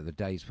that the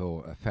days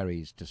for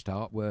ferries to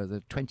start were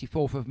the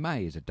 24th of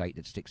May is a date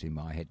that sticks in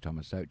my head,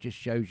 Thomas. So it just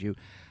shows you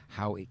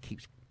how it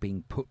keeps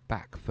being put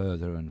back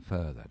further and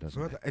further, doesn't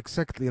it?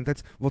 Exactly, and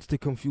that's what's the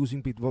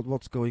confusing bit,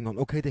 what's going on.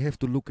 Okay, they have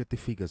to look at the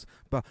figures,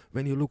 but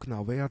when you look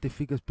now, where are the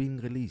figures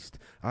being released?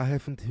 I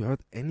haven't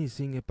heard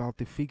anything about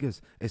the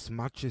figures as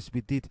much as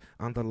we did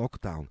under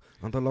lockdown.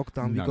 Under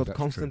lockdown, we got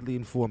constantly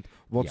informed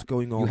what's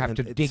going on. You have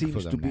to dig for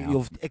them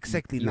now.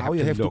 Exactly, you now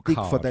you have to dig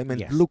for them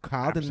and look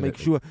hard and make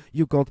sure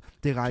you got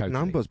the right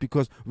numbers,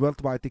 because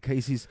worldwide the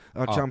cases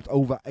jumped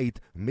over 8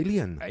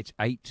 million. It's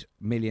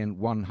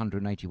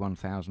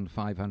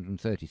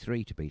 8,181,533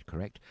 to be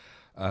correct.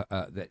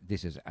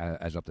 This is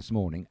as of this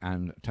morning,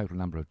 and total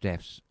number of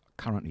deaths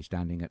currently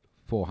standing at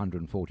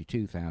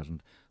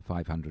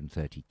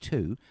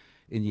 442,532.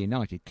 In the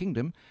United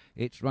Kingdom,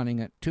 it's running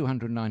at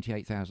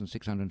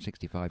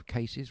 298,665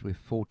 cases with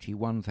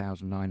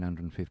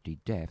 41,950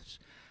 deaths.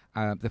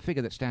 The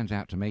figure that stands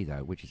out to me,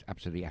 though, which is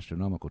absolutely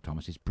astronomical,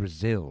 Thomas, is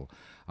Brazil.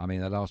 I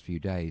mean, the last few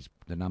days,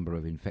 the number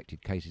of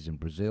infected cases in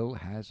Brazil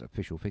has,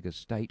 official figures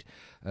state,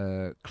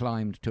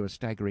 climbed to a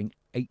staggering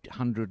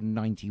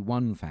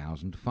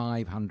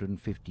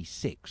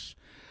 891,556,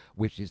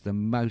 which is the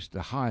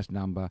highest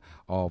number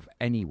of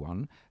any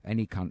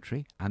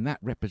country, and that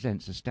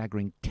represents a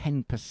staggering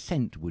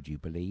 10%, would you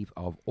believe,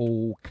 of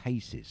all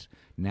cases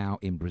now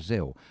in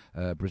Brazil.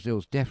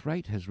 Brazil's death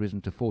rate has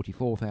risen to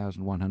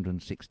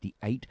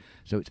 44,168,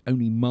 so it's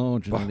only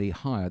marginally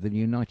higher than the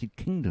United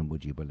Kingdom,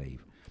 would you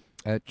believe.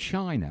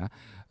 China,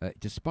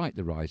 despite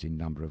the rise in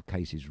number of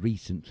cases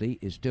recently,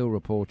 is still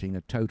reporting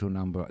a total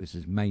number, this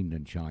is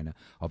mainland China,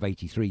 of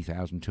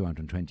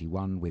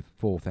 83,221 with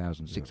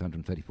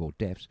 4,634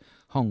 deaths.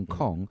 Hong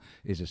Kong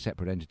is a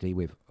separate entity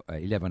with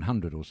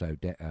 1,100 or so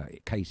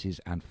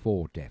cases and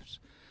 4 deaths.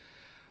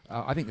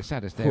 I think the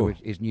saddest there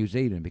is New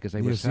Zealand, because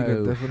they were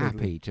so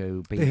happy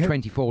to be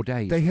 24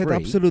 days They had free.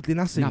 absolutely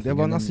nothing. There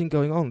was nothing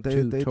going on.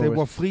 They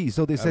were free,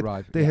 so they said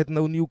they had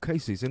no new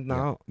cases. And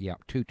now... Yeah,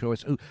 2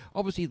 tourists who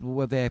obviously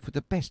were there for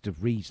the best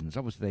of reasons.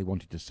 Obviously they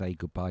wanted to say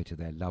goodbye to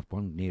their loved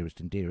one, nearest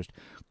and dearest.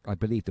 I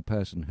believe the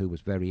person who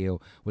was very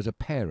ill was a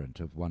parent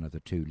of one of the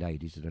 2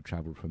 ladies that had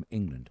travelled from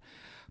England.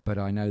 But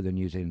I know the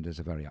New Zealanders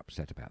are very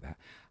upset about that.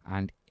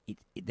 And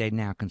they're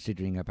now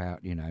considering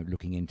about,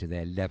 looking into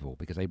their level,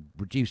 because they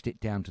reduced it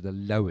down to the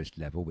lowest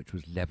level, which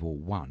was level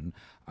 1,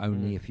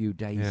 only a few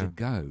days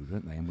ago,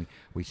 didn't they? And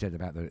we said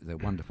about the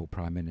wonderful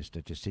Prime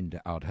Minister,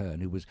 Jacinda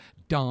Ardern, who was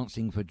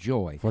dancing for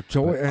joy. For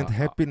joy and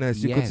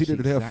happiness. You could see it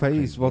in her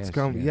face, what's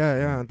coming.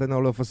 And then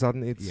all of a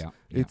sudden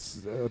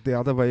it's the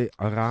other way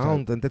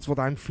around. And that's what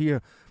I'm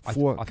fear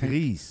for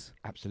Greece.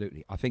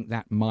 Absolutely. I think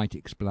that might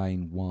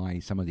explain why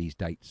some of these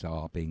dates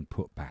are being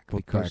put back,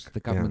 because the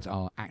governments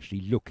are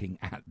actually looking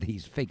at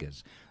these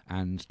figures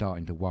and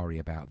starting to worry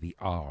about the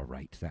R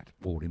rate, that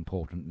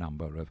all-important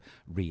number of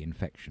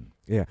reinfection.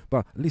 Yeah,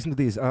 but listen to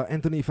this.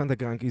 Anthony van der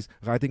Krank is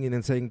writing in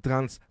and saying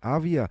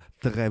Transavia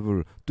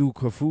travel to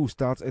Corfu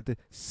starts at the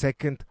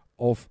 2nd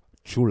of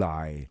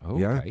July.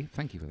 Okay,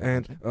 thank you for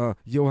that. And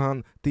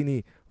Johan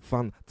Tini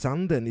van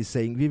Zanden is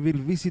saying, we will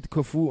visit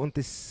Corfu on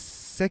the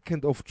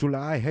 2nd of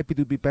July. Happy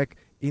to be back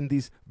in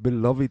this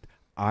beloved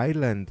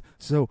island.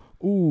 So,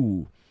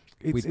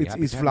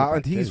 he's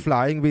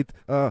flying with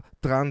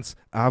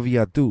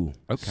Transavia too.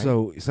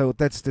 Okay. So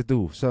that's the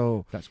do.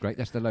 So that's great.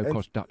 That's the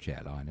low-cost Dutch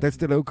airline. That's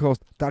the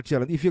low-cost Dutch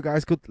airline. If you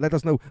guys could let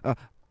us know,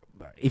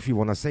 if you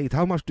want to say it,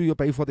 how much do you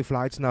pay for the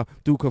flights now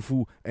to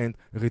Corfu and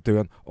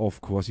return? Of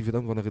course, if you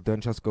don't want to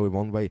return, just go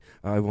one way.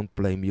 I won't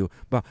blame you.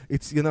 But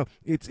it's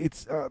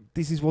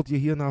this is what you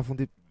hear now from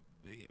the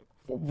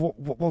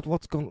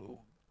what's going.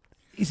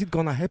 Is it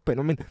gonna happen?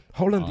 I mean,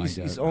 Holland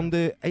is on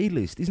the A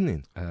list, isn't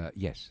it?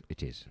 Yes,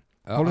 it is.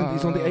 Holland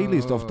is on the A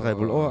list of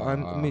travel, or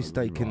I'm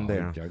mistaken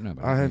there. I don't know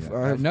I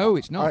have no,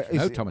 it's not.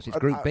 No, Thomas, it's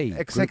Group B.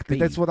 Exactly, Group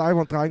B. that's what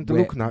I'm trying to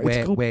look now.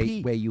 It's Group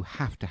B. Where you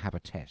have to have a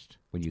test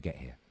when you get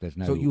here. There's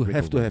no. So you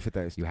have to have a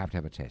test. You have to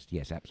have a test.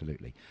 Yes,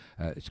 absolutely.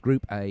 It's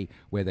Group A,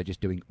 where they're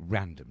just doing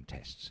random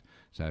tests.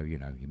 So, you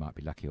might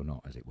be lucky or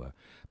not, as it were.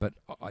 But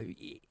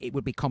it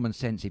would be common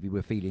sense if you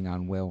were feeling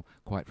unwell,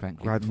 quite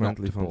frankly, not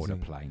to board a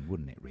plane,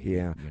 wouldn't it, really?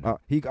 Yeah.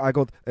 I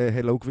got a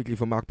hello quickly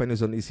from Mark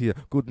Benison is here.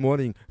 Good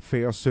morning,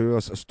 fair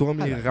sirs.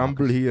 Stormy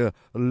rumble here.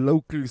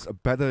 Locals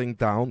battering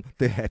down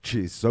the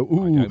hatches. So,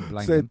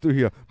 said to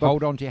hear.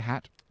 Hold on to your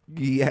hat.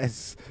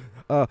 Yes.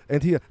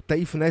 And here,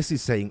 Dave Ness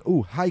is saying,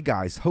 hi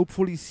guys.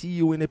 Hopefully see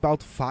you in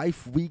about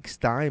 5 weeks'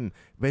 time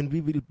when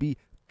we will be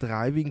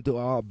driving to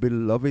our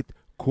beloved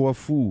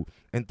Corfu,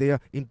 and there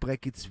in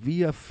brackets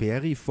via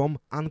ferry from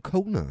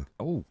Ancona.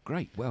 Oh,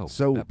 great. Well,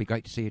 that'd be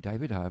great to see you,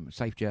 David.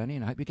 Safe journey,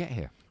 and I hope you get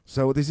here.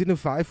 So this is in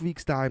 5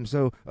 weeks' time.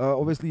 So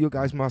obviously you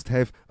guys must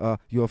have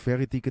your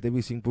ferry ticket,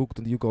 everything booked,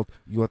 and you got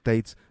your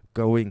dates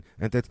going,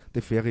 and that's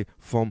the ferry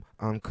from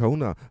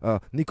Ancona.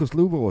 Nikos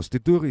Louveros, the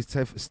tourists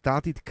have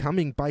started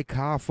coming by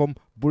car from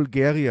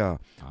Bulgaria.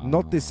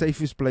 Not the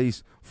safest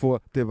place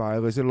for the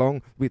virus,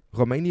 along with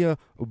Romania,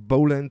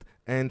 Poland,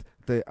 and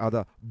the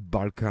other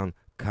Balkan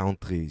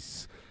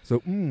countries.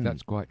 So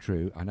that's quite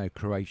true. I know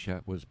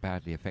Croatia was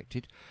badly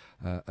affected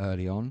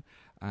early on,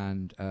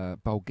 and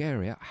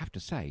Bulgaria, I have to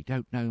say,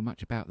 don't know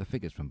much about the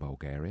figures from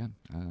Bulgaria.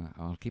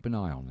 I'll keep an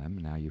eye on them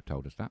now you've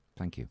told us that.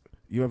 Thank you.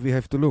 We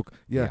have to look.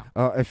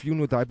 A few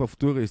new type of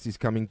tourist is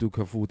coming to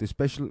Corfu. The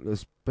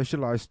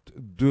specialized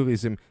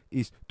tourism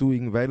is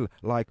doing well,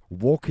 like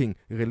walking,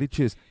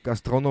 religious,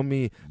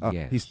 gastronomy,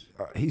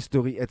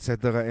 history,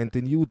 etc. And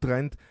the new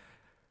trend,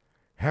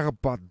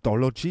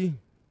 herpetology.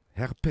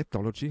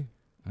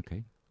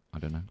 Okay, I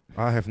don't know.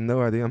 I have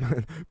no idea,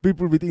 man.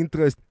 People with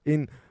interest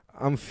in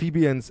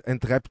amphibians and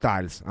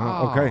reptiles.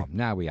 Okay.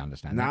 Now we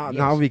understand.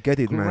 Now we get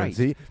it, Great. Man.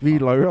 See, we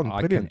learn.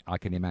 I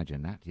can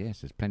imagine that.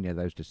 Yes, there's plenty of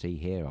those to see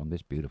here on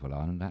this beautiful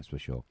island. That's for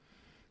sure.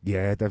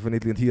 Yeah,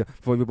 definitely. And here,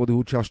 for everybody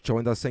who just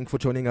joined us, thanks for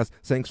joining us.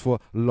 Thanks for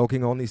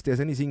logging on. Is there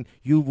anything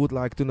you would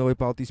like to know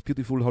about this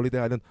beautiful holiday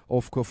island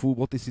of Corfu?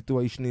 What the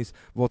situation is?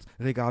 What's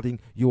regarding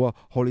your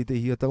holiday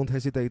here? Don't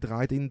hesitate.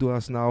 Write into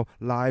us now,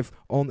 live,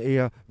 on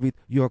air, with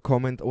your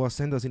comment, or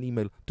send us an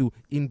email to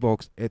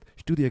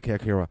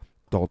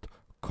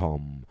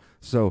inbox@StudioKerkyra.com.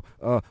 So,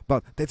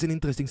 but that's an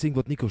interesting thing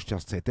what Nikos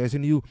just said. There's a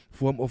new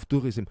form of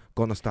tourism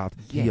gonna start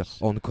here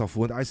on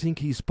Corfu, and I think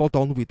he's spot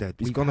on with that.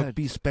 It's gonna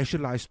be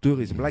specialized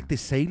tourism, like the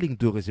sailing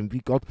tourism we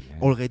got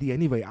already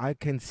anyway. I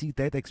can see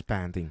that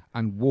expanding.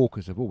 And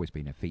walkers have always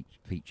been a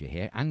feature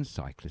here, and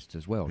cyclists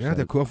as well. Yeah, so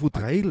the Corfu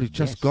Trail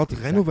just got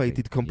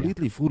renovated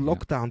completely through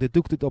lockdown. They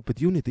took the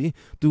opportunity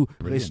to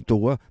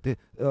restore the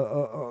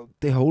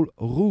whole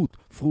route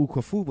through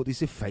Corfu, what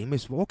is a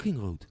famous walking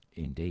route.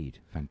 Indeed,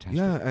 fantastic.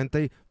 Yeah, and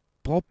they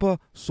proper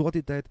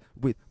sorted that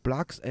with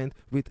plugs and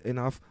with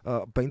enough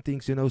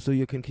paintings, so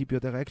you can keep your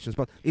directions.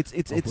 But it's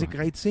a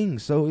great thing.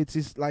 So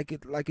it's like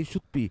it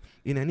should be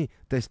in any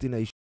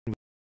destination.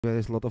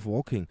 there's a lot of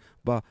walking.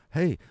 But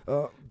hey,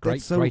 Great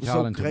that's so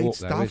island to great walk,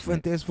 though, stuff, isn't and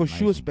it? there's for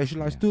sure Amazing,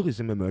 specialized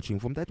tourism emerging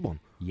from that one.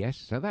 Yes,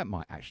 so that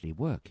might actually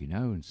work,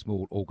 in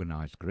small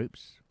organised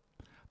groups.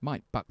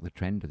 Might buck the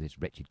trend of this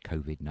wretched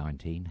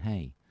COVID-19,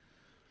 hey.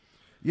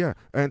 Yeah,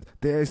 and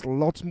there is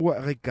lots more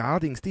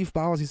regarding. Steve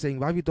Bowers is saying,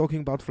 why are we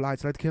talking about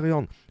flights? Let's carry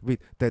on with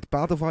that.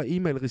 Part of our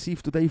email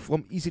received today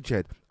from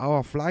EasyJet.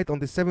 Our flight on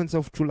the 7th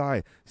of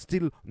July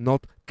still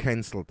not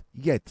cancelled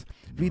yet.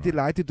 We're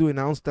delighted to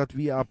announce that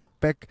we are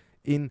back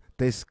in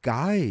the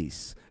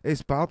skies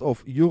as parts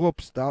of Europe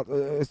start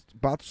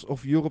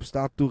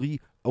to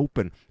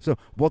reopen. So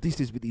what is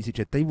this with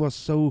EasyJet?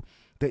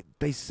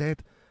 They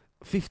said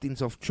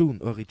 15th of June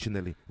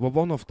originally. Well,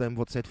 one of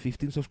them said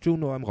 15th of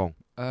June, or I'm wrong?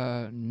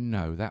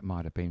 No, that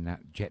might have been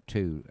that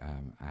Jet2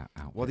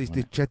 outfit. What is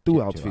the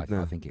Jet2 outfit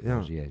now? I think it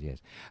was, yes.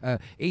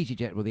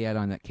 EasyJet were the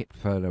airline that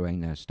kept furloughing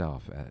their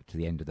staff to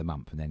the end of the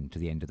month and then to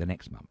the end of the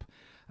next month.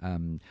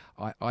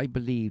 I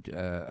believed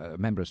a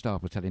member of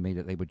staff was telling me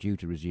that they were due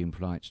to resume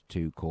flights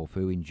to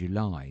Corfu in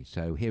July.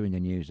 So hearing the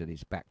news that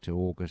it's back to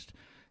August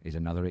is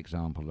another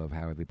example of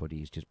how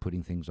everybody is just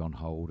putting things on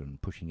hold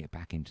and pushing it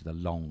back into the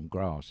long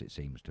grass, it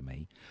seems to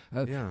me.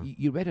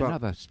 You read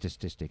another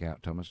statistic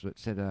out, Thomas, that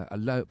said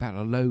about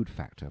a load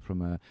factor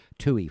from a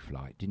TUI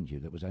flight, didn't you,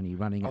 that was only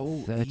running at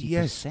 30%?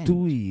 Yes,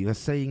 TUI are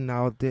saying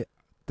now the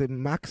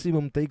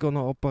maximum they're going to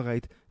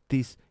operate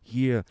this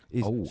year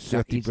is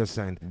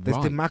 30%.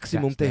 That's the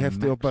maximum. They have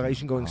the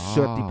operation going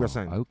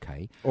 30%.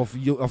 Okay. Of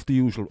the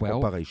usual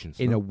operations.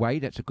 In a way,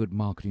 that's a good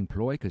marketing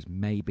ploy because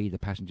maybe the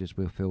passengers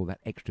will feel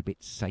that extra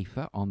bit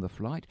safer on the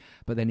flight.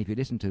 But then if you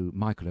listen to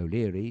Michael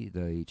O'Leary,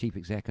 the chief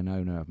exec and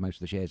owner of most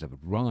of the shares of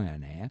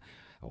Ryanair,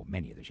 or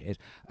many of the shares,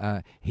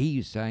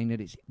 he's saying that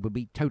it would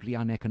be totally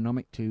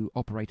uneconomic to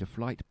operate a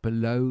flight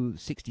below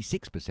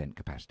 66%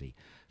 capacity.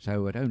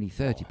 So at only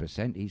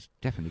 30%, he's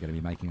definitely going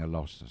to be making a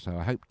loss. So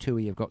I hope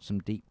TUI have got some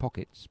deep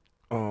pockets.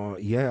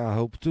 Yeah, I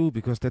hope too,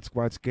 because that's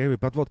quite scary.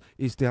 But what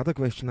is the other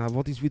question now?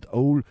 What is with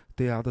all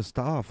the other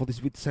staff? What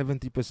is with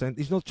 70%?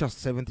 It's not just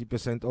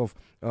 70% of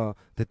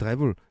the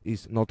travel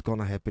is not going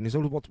to happen. It's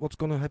all what's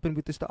going to happen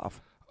with the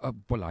staff.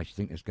 Well, I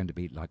think there's going to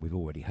be, like we've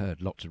already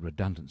heard, lots of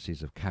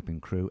redundancies of cabin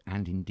crew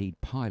and indeed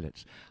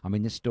pilots. I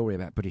mean, this story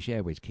about British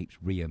Airways keeps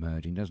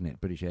re-emerging, doesn't it?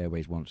 British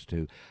Airways wants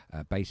to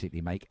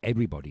basically make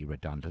everybody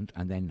redundant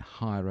and then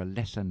hire a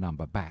lesser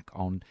number back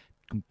on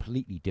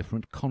completely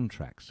different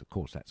contracts. Of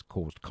course, that's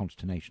caused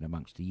consternation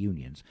amongst the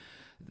unions.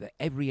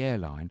 Every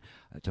airline,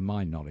 to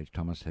my knowledge,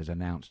 Thomas, has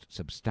announced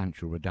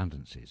substantial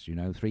redundancies.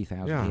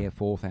 3,000 here,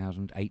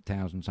 4,000,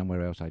 8,000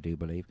 somewhere else, I do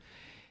believe.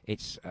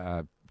 It's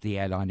the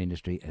airline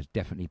industry is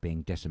definitely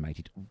being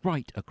decimated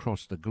right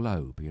across the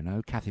globe.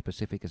 Cathay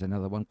Pacific is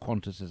another one,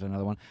 Qantas is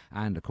another one,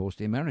 and of course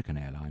the American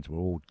airlines were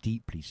all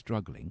deeply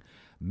struggling.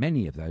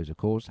 Many of those, of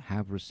course,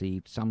 have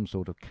received some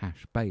sort of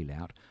cash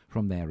bailout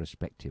from their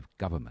respective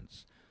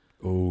governments.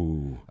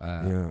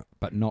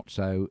 But not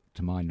so,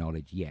 to my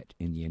knowledge, yet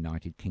in the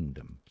United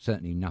Kingdom.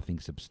 Certainly nothing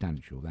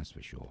substantial, that's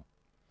for sure.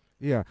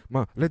 Yeah,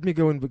 let me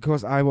go in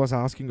because I was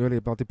asking earlier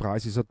about the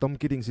prices. So Tom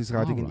Giddings is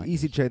writing in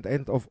EasyJet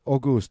end of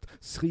August,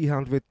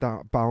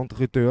 £300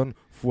 return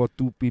for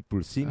 2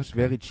 people. Seems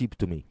very cheap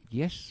to me.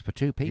 Yes, for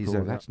 2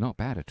 people, that's not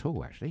bad at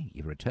all, actually.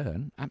 You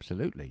return,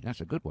 absolutely. That's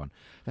a good one.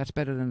 That's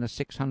better than the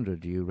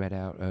 600 you read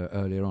out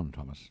earlier on,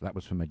 Thomas. That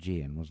was from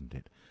Aegean, wasn't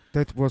it?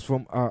 That was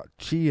from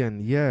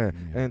Aegean, yeah.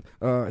 And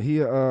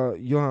here,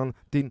 Johan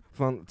Din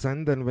van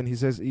Zenden, when he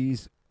says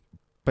he's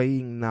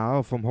paying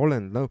now from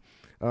Holland, no,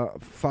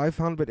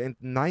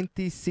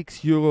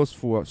 €596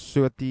 for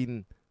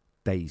 13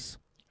 days.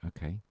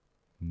 Okay.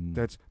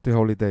 That's the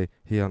holiday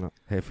here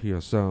have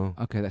here. So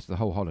okay, that's the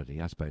whole holiday,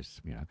 I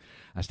suppose.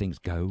 As things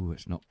go,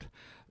 it's not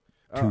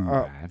too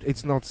bad.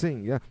 It's not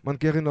thing, yeah.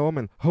 Gary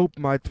Norman, hope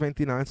my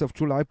 29th of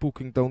July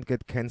booking don't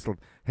get cancelled.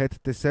 Had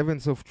the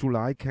 7th of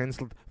July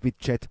cancelled with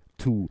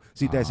Jet2.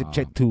 See, there's a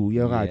Jet2,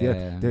 you're right,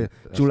 yeah. The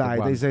July,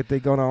 they said they're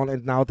gone on,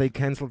 and now they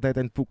cancelled that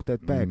and booked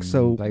that back.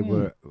 So they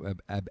were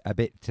a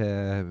bit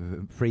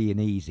free and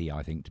easy,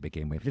 I think, to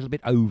begin with. A little bit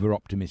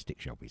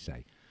over-optimistic, shall we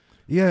say.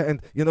 Yeah,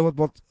 and you know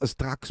what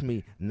strikes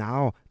me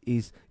now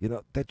is,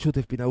 that should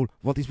have been all.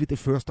 What is with the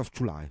 1st of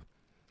July?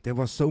 There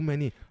were so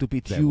many to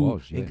be due,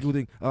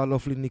 including our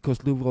lovely Nikos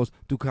Louvros,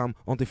 to come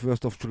on the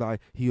 1st of July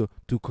here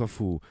to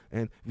Corfu.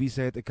 And we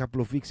said a couple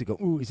of weeks ago,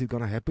 is it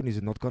going to happen? Is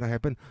it not going to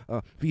happen?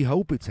 We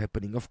hope it's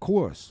happening, of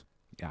course.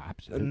 Yeah,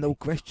 absolutely. No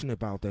question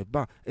about that.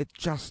 But it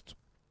just,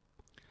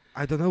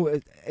 I don't know,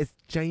 it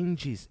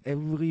changes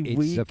every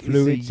week. It's a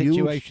fluid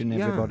situation,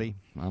 everybody,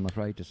 I'm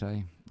afraid to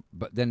say.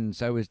 But then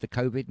so is the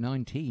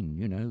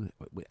COVID-19,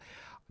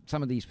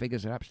 Some of these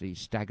figures are absolutely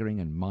staggering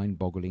and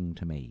mind-boggling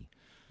to me.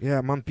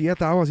 Yeah, Pierre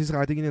Towers is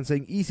writing in and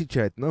saying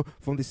EasyJet, no,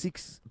 from the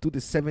 6th to the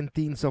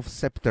 17th of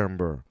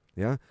September.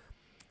 Yeah,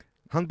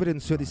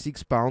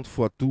 £136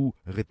 for 2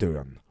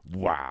 return.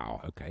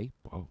 Wow. Okay.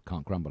 Well,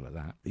 can't grumble at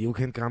that. You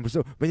can grumble.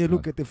 So when you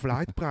look at the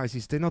flight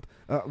prices, they're not.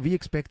 We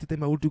expected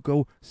them all to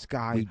go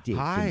sky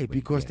high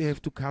because they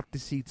have to cut the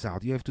seats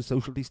out. You have to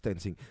social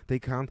distancing. They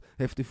can't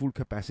have the full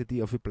capacity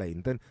of a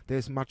plane. Then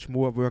there's much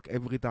more work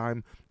every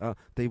time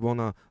they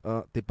wanna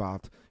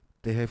depart.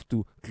 They have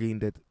to clean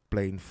that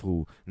plane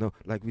through. No,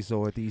 like we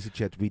saw at the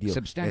EasyJet video.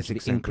 Substantially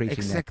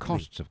increasing their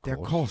costs, of course.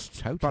 Their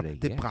costs. Totally.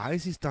 But the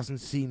prices doesn't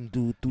seem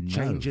to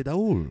change at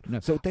all. No.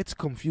 So that's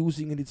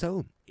confusing in its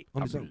own.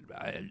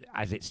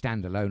 As it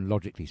standalone,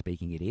 logically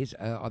speaking, it is.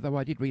 Although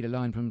I did read a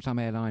line from some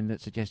airline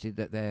that suggested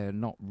that they're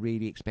not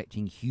really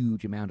expecting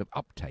huge amount of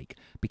uptake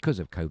because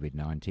of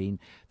COVID-19.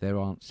 There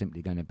aren't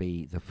simply going to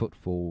be the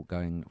footfall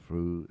going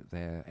through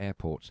their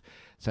airports.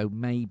 So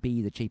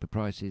maybe the cheaper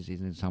prices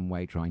is in some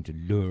way trying to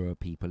lure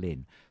people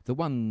in. The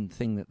one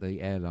thing that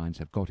the airlines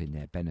have got in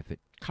their benefit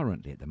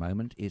currently at the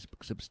moment is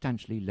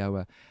substantially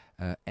lower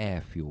air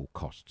fuel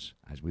costs.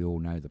 As we all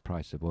know, the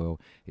price of oil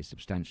is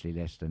substantially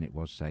less than it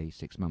was, say,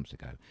 6 months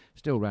ago.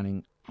 Still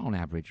running, on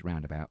average,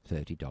 around about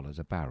 $30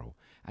 a barrel.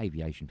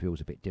 Aviation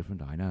fuel's a bit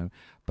different, I know,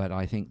 but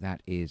I think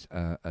that is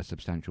a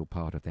substantial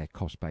part of their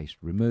cost base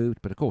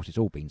removed. But, of course, it's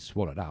all been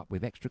swallowed up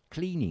with extra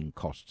cleaning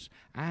costs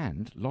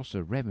and loss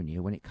of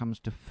revenue when it comes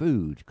to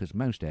food, because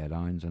most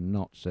airlines are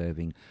not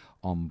serving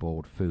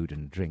on-board food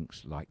and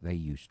drinks like they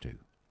used to.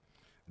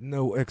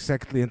 No,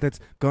 exactly, and that's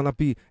gonna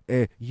be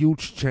a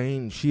huge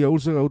change. She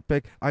also wrote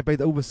back, I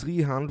paid over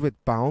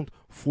 £300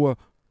 for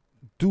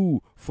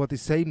the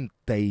same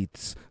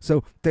dates.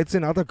 So that's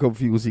another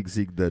confusing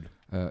thing then.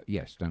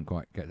 Yes, don't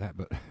quite get that,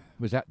 but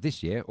was that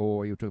this year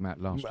or are you talking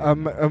about last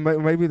year?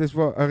 Maybe this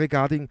was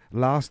regarding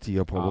last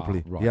year,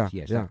 probably. Right, yeah,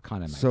 yes, yeah. That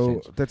kind of makes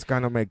sense. So that's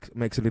kind of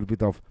makes a little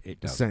bit of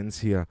sense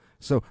here.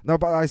 So no,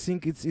 but I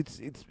think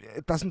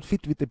it doesn't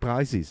fit with the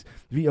prices.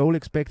 We all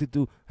expected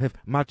to have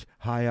much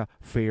higher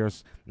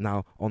fares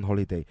now on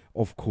holiday,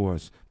 of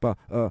course. But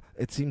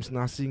it seems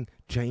nothing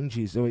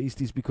changes. Or is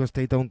this because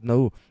they don't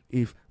know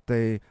if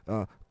they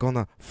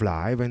gonna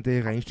fly when they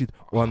arranged it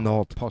or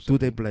not? Possibly.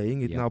 Do they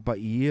playing it now by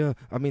ear?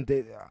 I mean,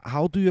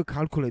 how do you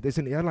calculate as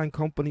an airline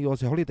company or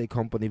as a holiday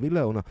company,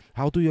 villa owner?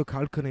 How do you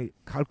calculate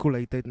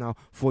that now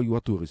for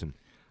your tourism?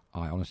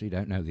 I honestly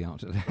don't know the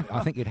answer to that.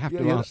 I think you'd have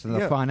to ask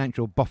the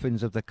financial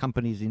boffins of the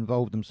companies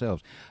involved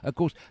themselves. Of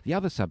course, the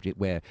other subject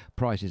where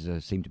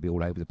prices seem to be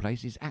all over the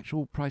place is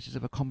actual prices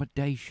of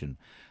accommodation,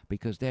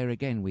 because there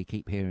again we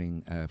keep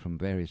hearing from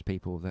various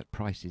people that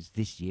prices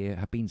this year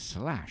have been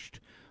slashed,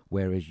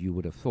 whereas you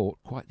would have thought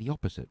quite the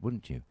opposite,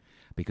 wouldn't you?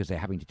 Because they're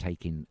having to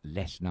take in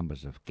less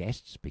numbers of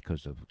guests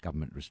because of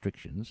government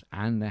restrictions,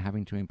 and they're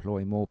having to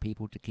employ more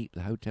people to keep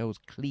the hotels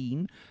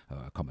clean,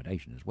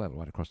 accommodation as well,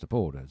 right across the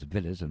board, as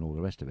villas and all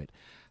the rest of it.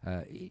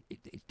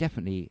 It's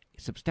definitely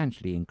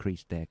substantially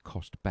increased their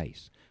cost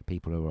base,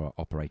 people who are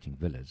operating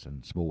villas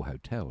and small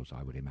hotels,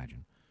 I would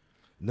imagine.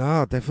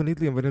 No,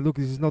 definitely. And when I look,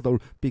 this is not all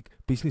big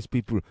business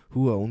people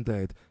who own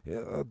that.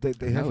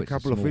 They have a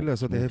couple of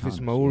villas, or they have a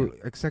small. Yeah.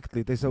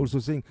 Exactly. There's also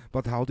thing.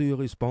 But how do you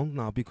respond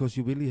now? Because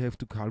you really have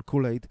to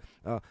calculate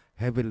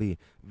heavily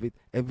with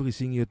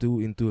everything you do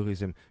in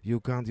tourism. You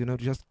can't,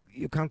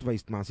 you can't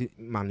waste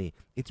money.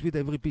 It's with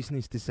every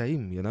business the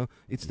same.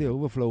 It's the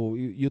overflow.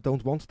 You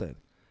don't want that.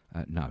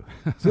 No.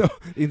 So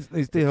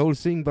it's the whole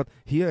thing, but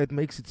here it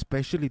makes it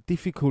especially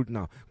difficult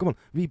now. Come on,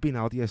 we've been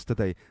out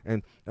yesterday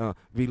and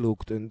we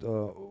looked, and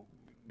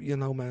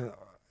man,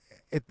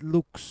 it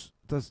looks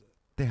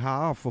the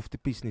half of the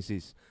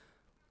businesses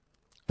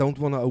don't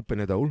want to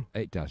open at all.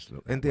 It does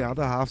look. And the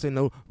other half say,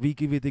 no, we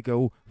give it a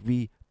go,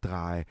 we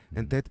try,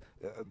 and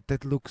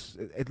that looks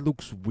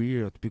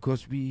weird,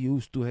 because we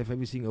used to have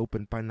everything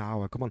open by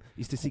now. Come on,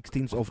 it's the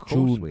 16th of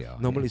June. We are.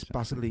 Normally it's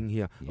bustling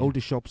here. Yeah. All the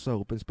shops are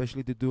open,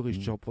 especially the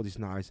tourist shop. What is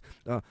nice.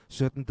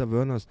 Certain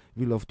tavernas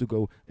we love to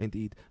go and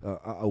eat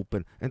are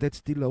open, and that's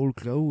still all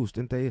closed.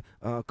 And they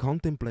are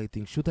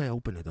contemplating: should I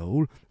open at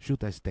all?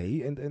 Should I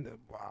stay?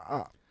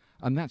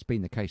 And that's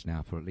been the case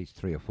now for at least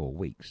 3 or 4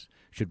 weeks.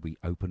 Should we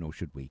open or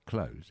should we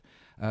close?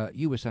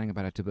 You were saying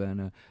about a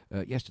taverna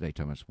yesterday,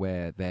 Thomas,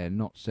 where they're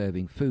not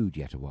serving food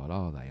yet a while,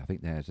 are they? I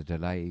think there's a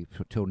delay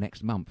till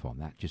next month on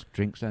that, just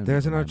drinks only.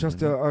 There's just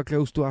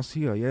close to us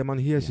here. Yeah, man,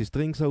 here's his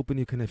drinks open,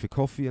 you can have a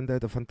coffee, and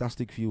there's a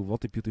fantastic view.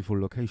 What a beautiful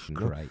location.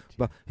 Great. No?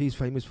 But he's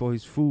famous for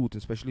his food,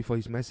 especially for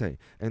his messe.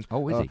 And is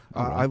he?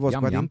 I was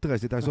quite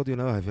interested. I thought,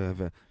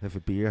 have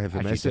a beer, have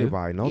a messe,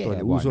 why not? Yeah,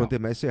 and also the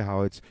messe,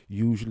 how it's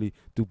usually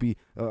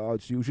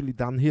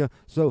done here.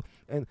 So,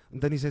 and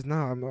then he says, no,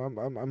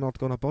 I'm not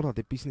gonna bother.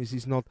 The business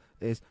is not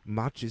as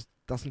much. It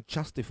doesn't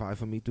justify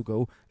for me to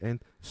go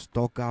and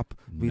stock up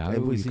with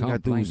everything I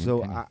do.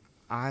 So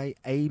I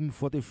aim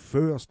for the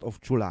 1st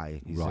of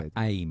July, he said.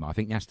 Aim. I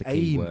think that's the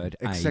key word.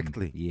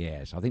 Exactly. Aim.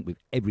 Yes, I think with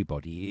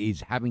everybody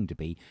is having to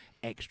be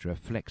extra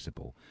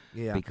flexible,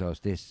 because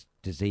this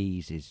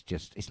disease is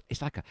just,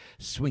 it's like a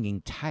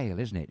swinging tail,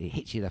 isn't it? It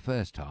hits you the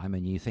first time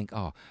and you think,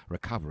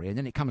 recovery, and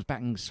then it comes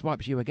back and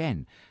swipes you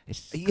again.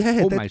 It's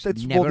almost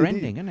that's never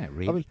ending, isn't it,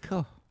 really? I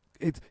mean,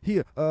 it's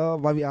here.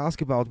 Why we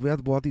ask about where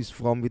what is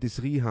from with the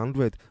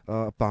 300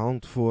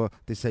 pound for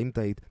the same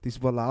date.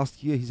 This was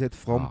last year. He said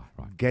from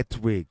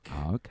Gatwick.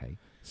 Okay.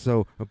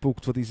 So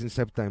booked for this in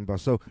September.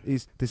 So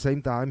is the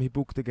same time he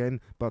booked again,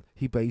 but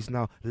he pays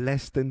now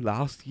less than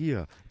last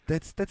year.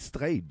 That's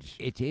strange.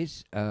 It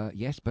is,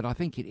 yes, but I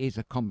think it is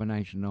a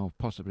combination of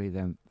possibly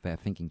they're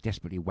thinking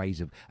desperately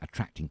ways of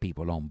attracting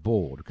people on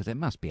board, because there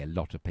must be a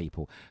lot of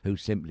people who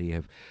simply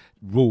have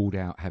ruled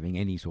out having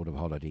any sort of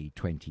holiday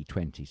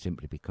 2020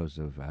 simply because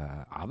of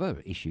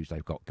other issues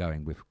they've got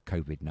going with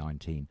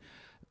COVID-19.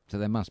 So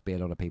there must be a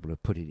lot of people who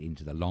put it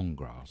into the long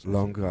grass.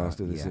 Long grass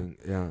to the thing,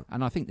 yeah.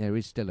 And I think there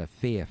is still a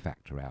fear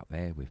factor out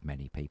there with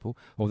many people,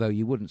 although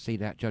you wouldn't see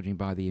that judging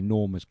by the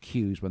enormous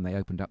queues when they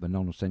opened up the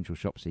non-essential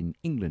shops in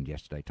England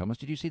yesterday, Thomas.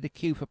 Did you see the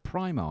queue for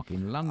Primark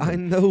in London? I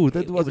know,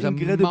 that was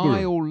incredible. It was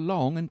a mile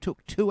long and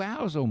took 2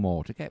 hours or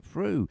more to get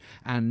through,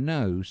 and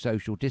no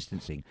social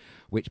distancing,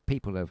 which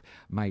people have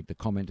made the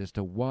comment as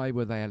to why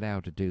were they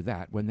allowed to do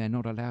that when they're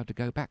not allowed to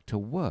go back to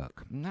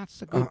work. And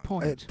that's a good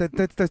point.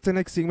 That's the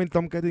next thing. When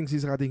Tom Gettings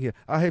is writing here,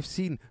 I have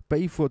seen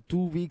pay for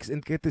 2 weeks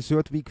and get the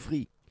 3rd week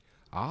free.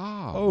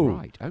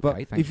 Right. Okay.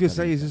 But if you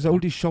say it's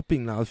only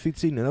shopping now, it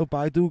fits in,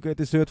 buy 2, get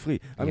the 3rd free.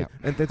 I mean,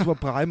 and that's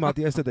what Primark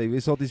yesterday. We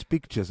saw these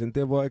pictures, and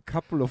there were a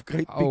couple of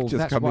great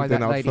pictures coming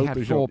then out. That's why that lady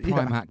had 4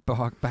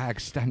 Primark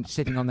bags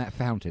sitting on that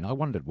fountain. I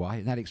wondered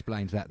why. That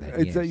explains that then.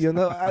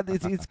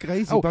 It's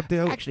crazy. But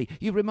actually,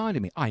 you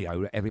reminded me. I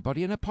owe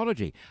everybody an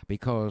apology,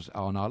 because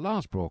on our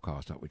last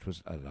broadcast, which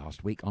was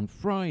last week on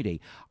Friday,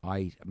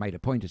 I made a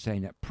point of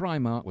saying that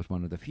Primark was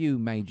one of the few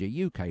major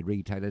UK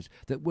retailers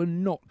that were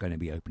not going to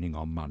be opening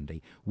on Monday.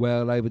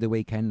 Well, over the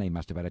weekend, they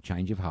must have had a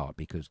change of heart,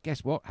 because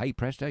guess what? Hey,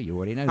 presto, you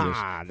already know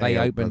this. They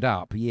opened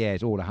up,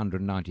 yes, all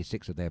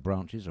 196 of their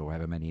branches, or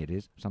however many it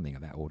is, something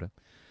of that order.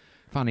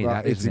 Funny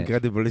that, isn't it? It's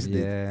incredible, isn't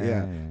it?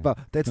 Yeah. But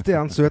that's the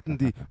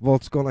uncertainty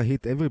what's going to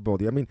hit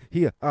everybody. I mean,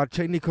 here,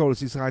 Jane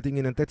Nichols is writing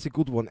in, and that's a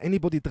good one.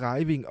 Anybody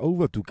driving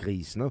over to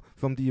Greece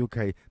from the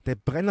UK, the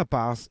Brenner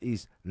Pass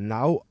is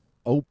now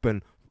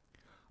open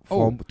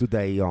from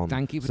today on.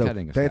 Thank you for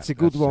telling us that's that. A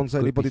good one. So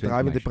anybody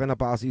driving the Brenner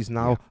Pass is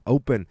now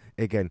open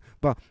again.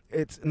 But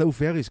it's no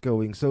ferries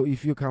going. So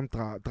if you come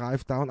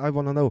drive down, I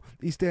want to know,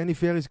 is there any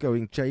ferries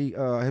going? Jay,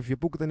 have you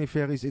booked any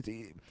ferries?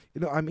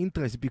 I'm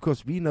interested,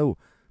 because we know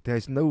there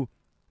is no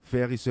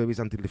ferry service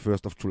until the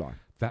 1st of July.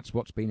 That's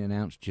what's been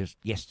announced just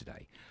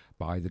yesterday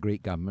by the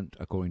Greek government,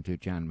 according to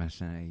Jan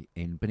Massé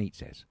in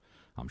Benitez.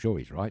 I'm sure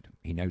he's right.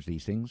 He knows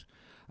these things.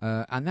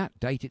 And that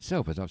date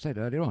itself, as I've said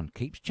earlier on,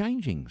 keeps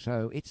changing.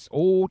 So it's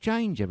all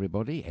change,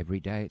 everybody. Every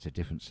day it's a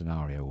different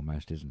scenario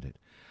almost, isn't it?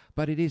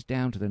 But it is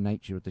down to the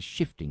nature of the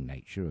shifting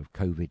nature of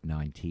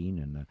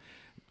COVID-19 and the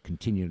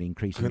continually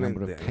increasing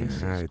number of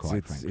cases,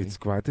 quite frankly. It's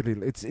quite a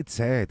little... It's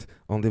sad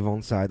on the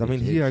one side. I mean,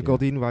 here I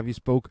got in while we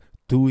spoke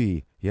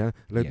TUI.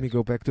 Let me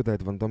go back to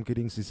that one. Tom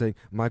Giddings is saying,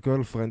 my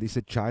girlfriend is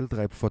a child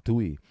rep for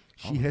TUI.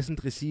 She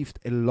hasn't received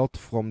a lot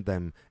from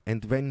them.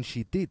 And when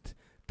she did,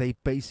 they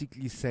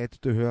basically said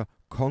to her,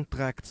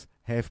 contracts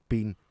have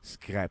been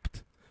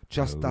scrapped.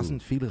 Just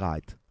doesn't feel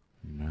right.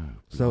 No.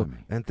 So,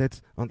 and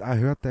I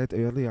heard that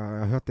earlier.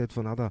 I heard that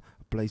from other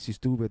places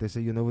too, where they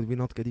say, we're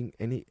not getting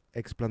any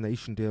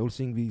explanation. The whole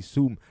thing we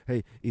assume,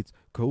 hey, it's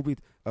COVID,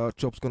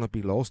 job's gonna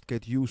be lost,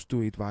 get used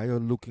to it. Why are you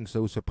looking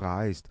so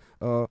surprised?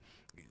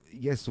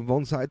 Yes, on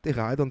one side they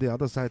right, on the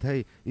other side,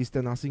 hey, is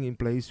there nothing in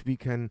place we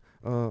can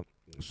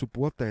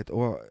support that?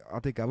 Or are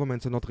the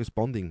governments not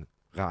responding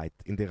right,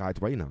 in the right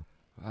way now?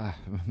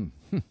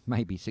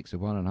 Maybe 6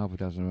 of one and half a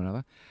dozen of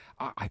another.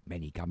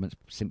 Many governments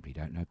simply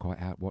don't know quite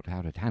how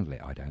to handle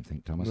it, I don't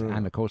think, Thomas. No.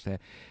 And, of course, they're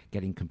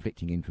getting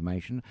conflicting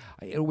information.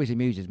 It always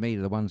amuses me,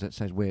 the ones that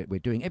says we're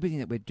doing everything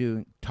that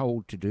we're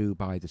told to do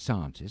by the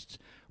scientists,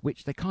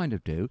 which they kind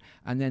of do,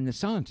 and then the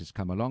scientists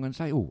come along and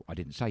say, I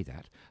didn't say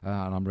that,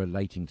 and I'm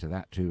relating to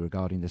that too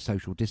regarding the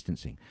social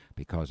distancing,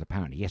 because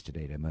apparently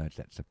yesterday it emerged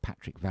that Sir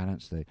Patrick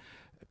Vallance, the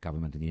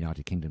government in the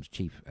United Kingdom's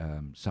chief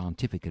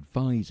scientific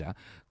advisor,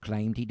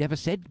 claimed he never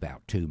said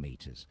about 2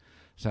 metres.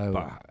 So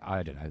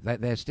I don't know.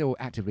 They're still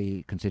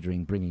actively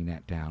considering bringing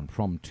that down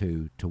from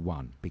 2 to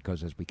 1,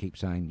 because, as we keep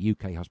saying,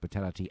 UK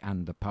hospitality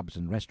and the pubs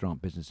and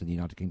restaurant business in the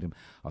United Kingdom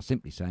are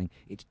simply saying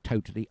it's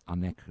totally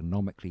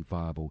uneconomically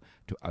viable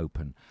to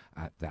open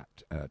at that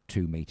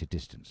 2 metre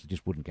distance. It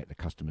just wouldn't get the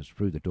customers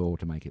through the door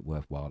to make it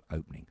worthwhile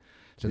opening.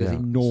 So there's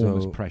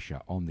enormous pressure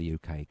on the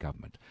UK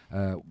government.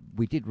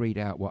 We did read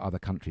out what other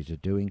countries are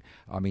doing.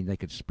 I mean, they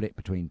could split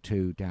between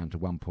 2 down to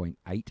 1.8.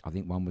 I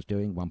think one was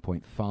doing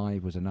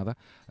 1.5 was another.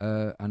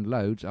 And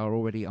loads are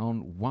already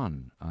on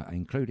 1,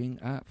 including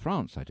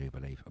France, I do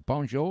believe.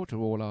 Bonjour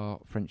to all our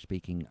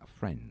French-speaking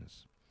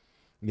friends.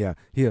 Yeah,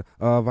 here,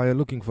 while you're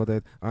looking for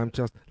that, I'm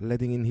just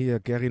letting in here.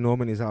 Gary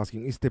Norman is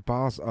asking, is the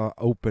bars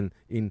open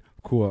in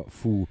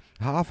Corfu?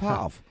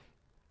 Half-half.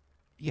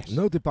 Yes.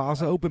 No, the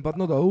bars are open, but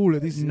not all.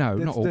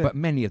 Not all, but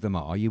many of them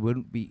are. You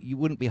wouldn't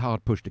be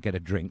hard pushed to get a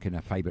drink in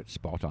a favourite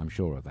spot. I'm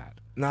sure of that.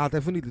 No,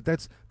 definitely.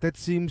 That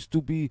seems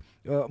to be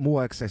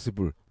more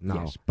accessible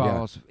now. Yes,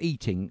 bars,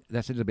 eating,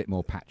 that's a little bit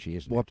more patchy,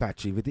 isn't more it?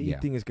 Patchy. With the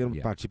eating is getting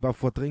patchy. But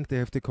for drink, they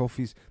have the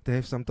coffees. They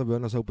have some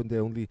tavernas open. They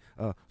only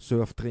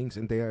serve drinks,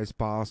 and there is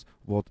bars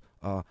what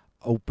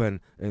open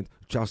and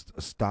just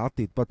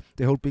started. But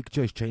the whole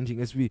picture is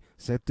changing. As we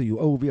said to you,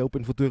 we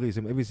open for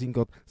tourism. Everything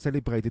got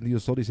celebrated. You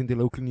saw this in the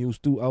local news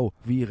too.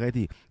 We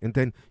ready. And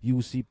then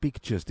you see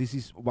pictures. This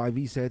is why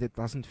we said it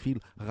doesn't feel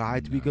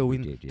right. We go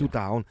to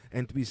town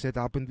and we set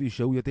up and we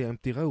show you the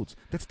empty roads.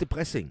 That's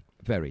depressing.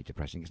 Very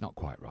depressing. It's not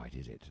quite right,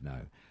 is it?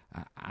 No.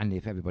 And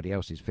if everybody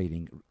else is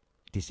feeling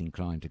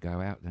disinclined to go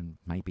out, then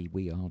maybe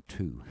we are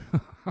too.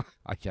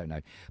 I don't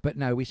know. But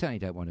no, we certainly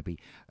don't want to be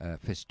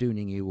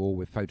festooning you all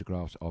with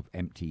photographs of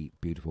empty,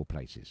 beautiful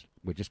places.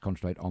 We'll just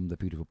concentrate on the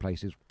beautiful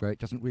places where it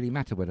doesn't really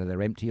matter whether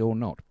they're empty or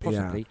not.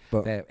 Possibly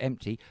they're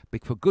empty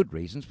for good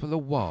reasons, for the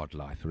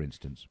wildlife, for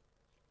instance.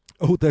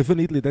 Oh,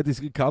 definitely. That is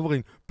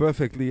recovering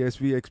perfectly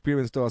as we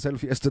experienced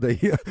ourselves yesterday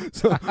here.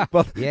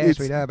 But yes,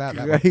 we know about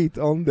that. Great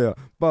on there.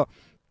 But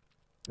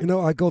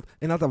I got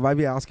another why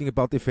we're asking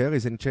about the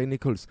ferries, and Jay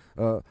Nichols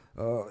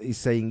is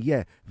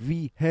saying,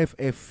 we have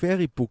a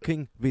ferry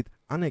booking with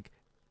Anek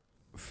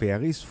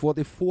ferries for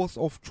the 4th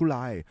of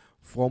July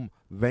from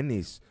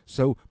Venice.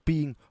 So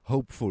being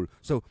hopeful.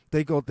 So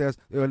they got their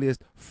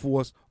earliest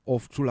 4th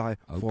of July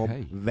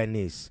from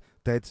Venice.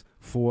 That's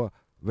for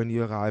when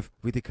you arrive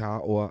with a car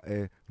or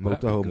a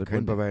motorhome,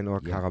 camper van or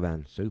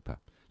caravan. Super.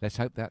 Let's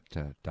hope that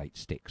date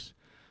sticks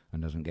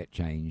and doesn't get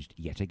changed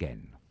yet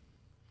again.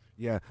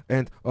 Yeah,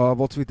 and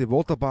what's with the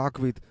water park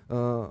with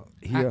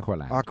here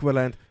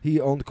Aqualand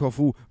here on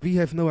Corfu? We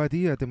have no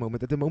idea at the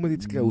moment. At the moment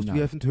it's closed. No.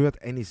 We haven't heard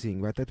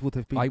anything. Right? That would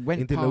have been I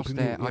went in the past local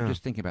there. news. I'm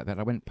just thinking about that.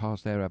 I went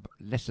past there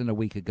less than a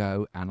week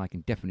ago, and I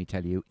can definitely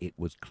tell you it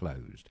was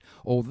closed.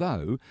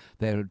 Although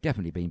there have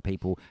definitely been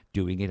people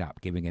doing it up,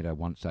 giving it a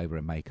once-over,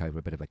 a makeover,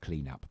 a bit of a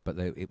clean-up. But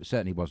it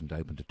certainly wasn't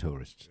open to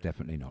tourists.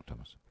 Definitely not,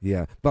 Thomas.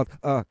 Yeah, but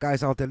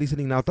guys out there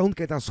listening now, don't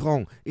get us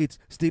wrong. It's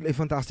still a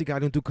fantastic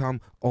island to come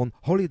on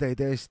holiday.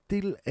 There is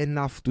still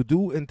enough to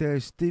do, and there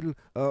is still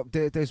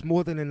there's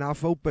more than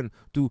enough open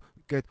to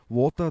get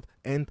watered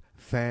and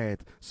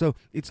fed. So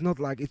it's not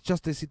like it's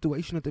just a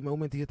situation at the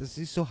moment here. This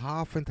is so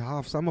half and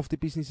half. Some of the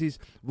businesses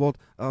what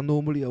are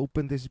normally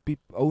open, this is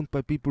owned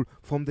by people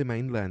from the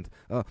mainland.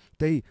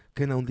 They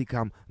can only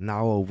come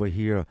now over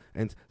here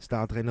and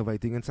start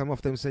renovating. And some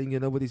of them saying,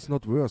 but it's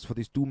not worse for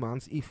these 2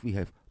 months if we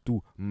have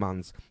 2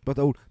 months. But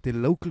all the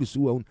locals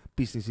who own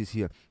businesses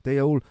here, they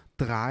all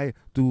try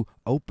to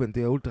open.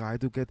 They all try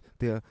to get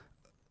their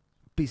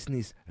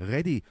business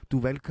ready to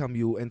welcome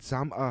you, and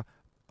some are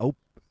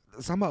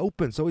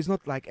open, so it's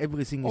not like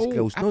everything is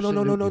closed.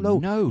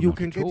 No. You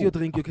can get your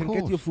drink, you can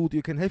get your food,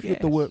 you can have your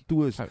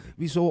tours. Totally.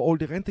 We saw all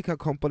the rent-a-car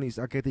companies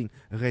are getting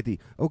ready.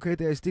 Okay,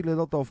 there is still a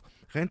lot of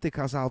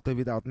rent-a-cars out there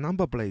without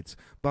number plates,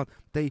 but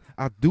they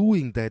are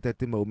doing that at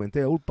the moment.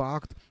 They're all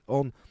parked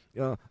on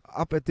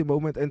up at the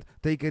moment, and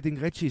they getting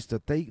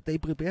registered. They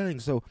preparing.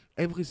 So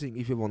everything,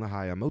 if you want to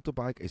hire a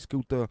motorbike, a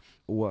scooter,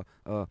 or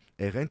a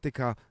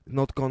rent-a-car,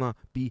 not gonna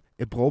be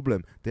a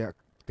problem. There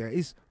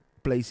is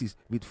places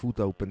with food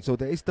open. So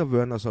there is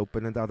tavernas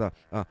open and other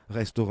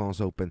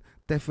restaurants open.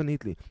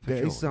 Definitely.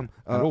 There is some.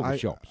 And all the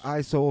shops.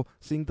 I saw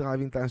Sing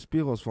driving down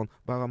Spiros from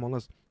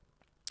Paramonas.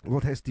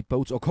 What has the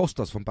boats, or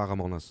Costas from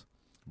Paramonas?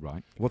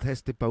 Right. What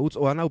has the boats?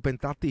 Oh, I know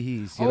Bentati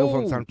he is,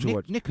 from St.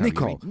 George.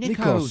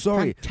 Nico,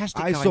 sorry.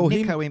 I saw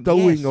him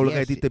towing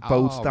already the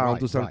boats down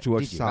to St. Right.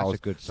 George South. That's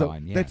a good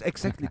sign, yeah.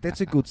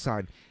 That's a good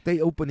sign. They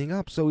opening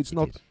up, so it's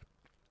not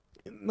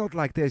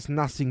like there's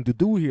nothing to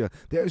do here.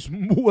 There is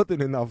more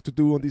than enough to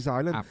do on this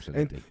island.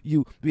 Absolutely.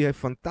 And we have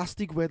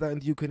fantastic weather,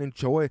 and you can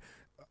enjoy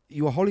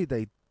your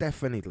holiday,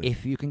 definitely.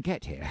 If you can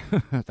get here.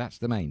 That's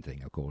the main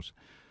thing, of course.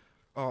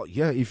 Oh,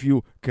 yeah, if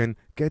you can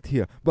get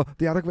here. But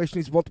the other question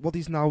is, what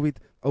is now with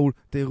all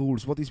the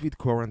rules? What is with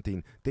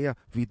quarantine? There,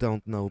 we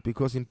don't know.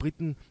 Because in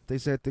Britain, they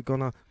said they're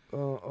going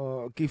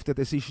to give the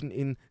decision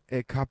in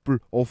a couple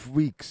of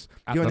weeks.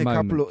 At the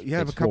moment,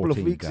 a couple of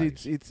weeks,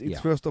 days. it's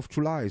 1st of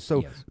July.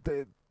 So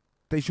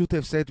they should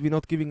have said we're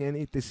not giving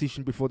any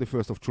decision before the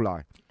 1st of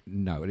July.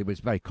 No, it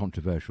was very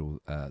controversial,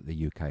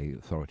 the UK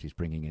authorities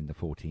bringing in the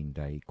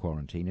 14-day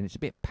quarantine, and it's a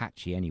bit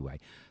patchy anyway.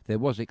 There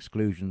was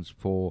exclusions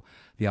for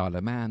the Isle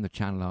of Man, the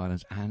Channel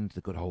Islands, and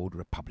the good old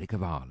Republic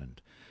of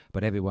Ireland.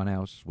 But everyone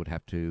else would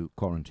have to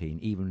quarantine,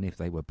 even if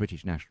they were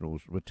British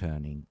nationals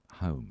returning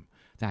home.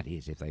 That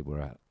is, if they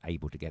were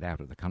able to get out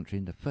of the country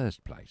in the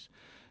first place.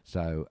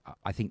 So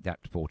I think that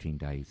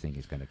 14-day thing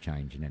is going to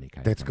change in any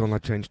case. That's going to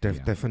change,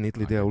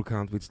 definitely. They all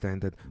can't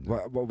withstand that. No.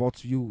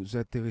 What's you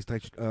that the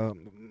restriction,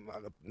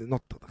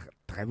 not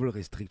travel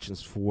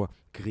restrictions for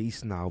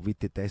Greece now with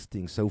the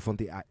testing? So from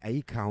the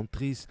A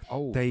countries,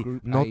 they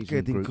not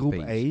getting Group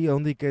A,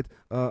 only get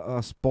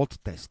spot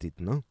tested,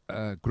 no?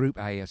 Group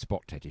A are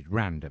spot tested,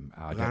 random.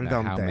 I don't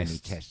know how many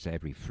tests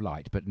every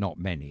flight, but not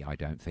many, I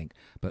don't think.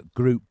 But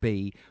Group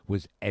B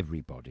was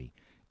everybody.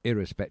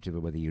 irrespective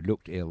of whether you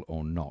looked ill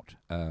or not.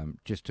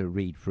 Just to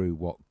read through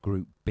what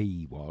Group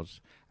B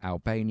was: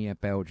 Albania,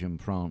 Belgium,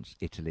 France,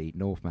 Italy,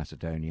 North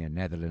Macedonia,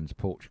 Netherlands,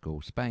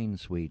 Portugal, Spain,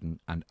 Sweden,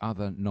 and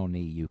other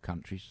non-EU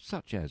countries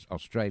such as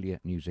Australia,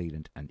 New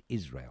Zealand, and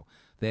Israel.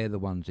 They're the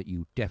ones that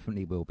you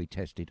definitely will be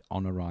tested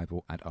on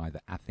arrival at either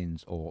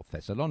Athens or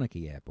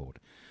Thessaloniki Airport.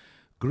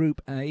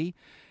 Group A,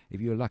 if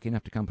you're lucky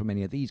enough to come from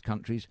any of these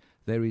countries,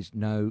 there is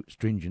no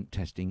stringent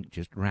testing,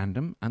 just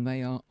random, and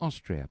they are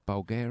Austria,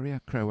 Bulgaria,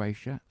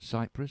 Croatia,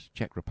 Cyprus,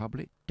 Czech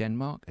Republic,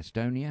 Denmark,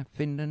 Estonia,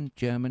 Finland,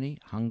 Germany,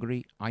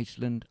 Hungary,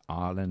 Iceland,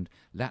 Ireland,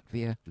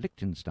 Latvia,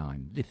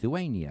 Liechtenstein,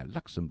 Lithuania,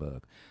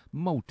 Luxembourg,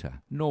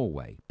 Malta,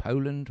 Norway,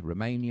 Poland,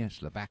 Romania,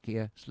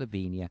 Slovakia,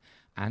 Slovenia,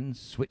 and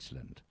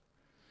Switzerland.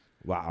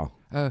 Wow.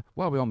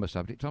 While we're on the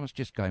subject, Thomas,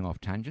 just going off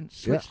tangent,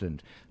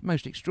 Switzerland.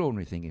 Most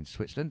extraordinary thing in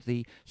Switzerland,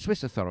 the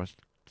Swiss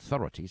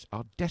authorities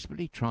are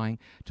desperately trying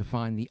to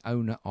find the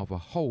owner of a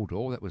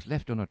hold-all that was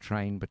left on a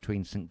train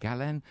between St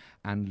Gallen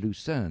and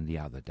Lucerne the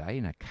other day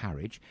in a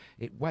carriage.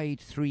 It weighed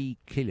 3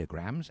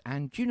 kilograms,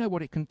 and do you know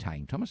what it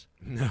contained, Thomas?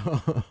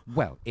 No.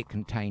 Well, it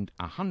contained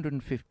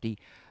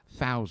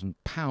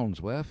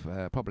 £150,000 worth,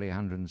 probably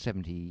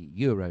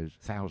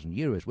 170,000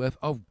 euros worth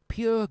of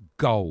pure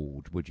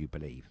gold, would you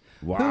believe?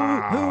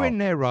 Wow. Who in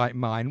their right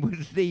mind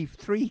would leave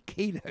 3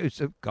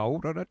 kilos of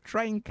gold on a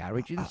train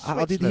carriage in Switzerland?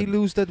 How did he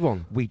lose that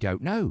one? We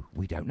don't know,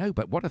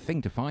 but what a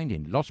thing to find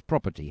in lost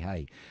property,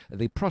 hey.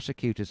 The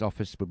prosecutor's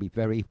office will be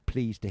very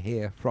pleased to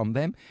hear from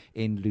them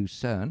in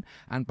Lucerne,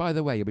 and by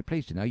the way, you'll be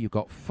pleased to know you've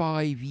got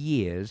 5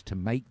 years to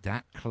make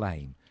that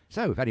claim.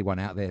 So if anyone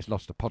out there has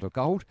lost a pot of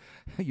gold,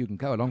 you can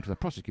go along to the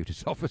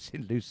prosecutor's office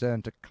in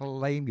Lucerne to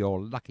claim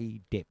your lucky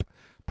dip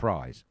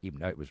prize, even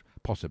though it was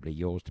possibly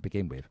yours to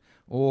begin with,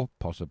 or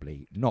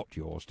possibly not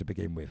yours to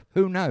begin with.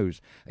 Who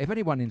knows? If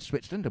anyone in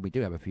Switzerland, and we do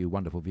have a few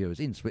wonderful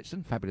viewers in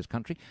Switzerland, fabulous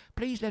country,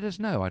 please let us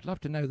know. I'd love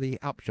to know the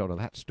upshot of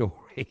that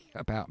story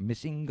about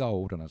missing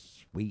gold on a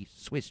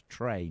Swiss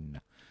train.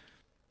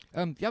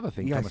 The other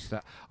thing, Thomas,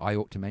 that I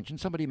ought to mention,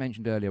 somebody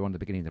mentioned earlier on the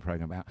beginning of the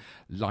programme about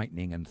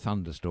lightning and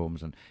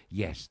thunderstorms, and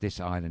yes, this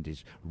island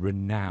is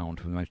renowned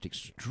for the most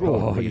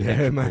extraordinary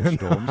electrical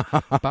storms,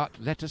 but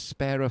let us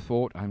spare a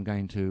thought. I'm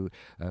going to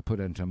put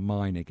into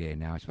mine again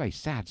now. It's a very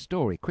sad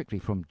story, quickly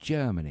from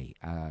Germany,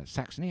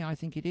 Saxony, I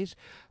think it is,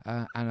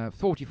 and a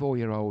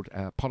 44-year-old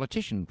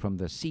politician from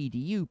the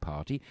CDU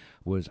party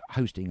was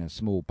hosting a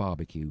small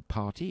barbecue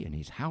party in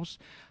his house,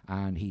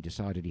 and he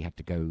decided he had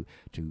to go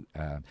to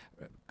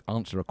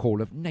answer a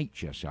call of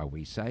nature, shall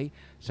we say.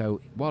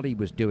 So while he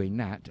was doing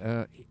that,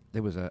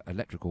 there was an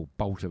electrical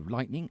bolt of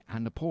lightning,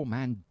 and the poor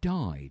man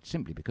died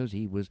simply because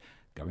he was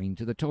going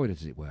to the toilet,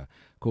 as it were.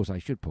 Of course, I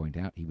should point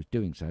out he was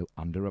doing so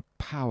under a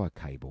power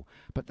cable.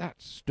 But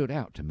that stood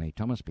out to me,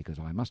 Thomas, because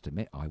I must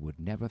admit I would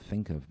never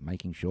think of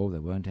making sure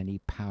there weren't any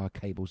power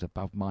cables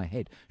above my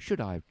head,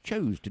 should I have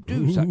chose to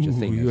do such a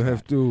thing. You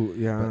have to,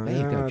 yeah. But there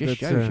you go,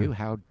 just shows you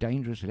how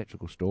dangerous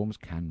electrical storms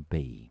can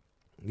be.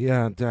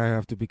 Yeah, and I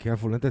have to be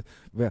careful. And that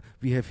where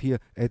we have here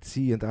at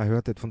sea, and I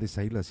heard that from the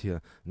sailors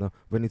here. Now,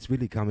 when it's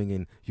really coming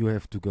in, you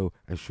have to go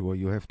ashore.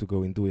 You have to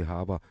go into a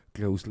harbor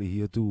closely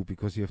here too,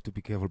 because you have to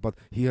be careful. But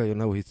here,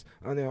 it's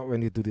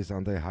when you do this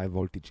under a high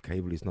voltage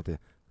cable, it's not a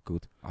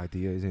good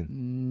idea, is it?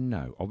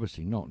 No,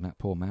 obviously not. And that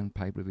poor man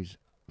paid with his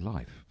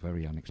life,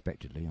 very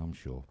unexpectedly, I'm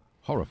sure.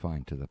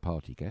 Horrifying to the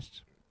party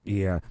guests.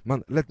 Yeah,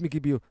 man, let me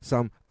give you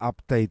some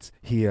updates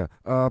here.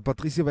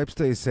 Patricia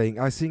Webster is saying,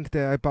 I think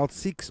there are about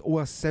 6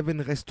 or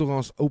 7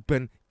 restaurants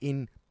open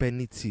in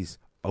Benitzis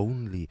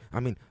only. I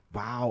mean,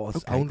 wow,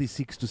 it's only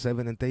 6 to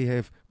 7, and they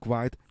have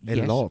quite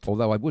a lot.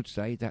 Although I would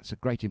say that's a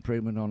great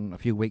improvement on a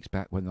few weeks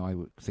back when I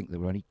would think there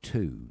were only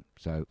 2.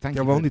 So thank you.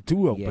 There were only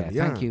 2 open,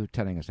 yeah. Thank you for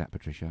telling us that,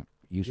 Patricia.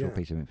 Useful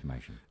piece of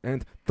information.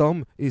 And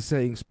Tom is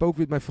saying, spoke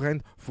with my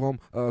friend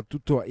from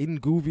Tutor in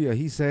Guvia.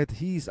 He said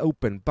he's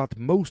open, but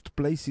most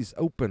places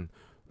open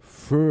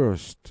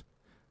 1st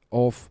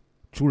of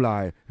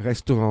July,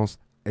 restaurants,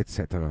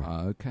 etc.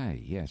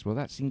 Okay, yes. Well,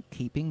 that's in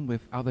keeping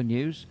with other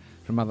news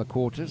from other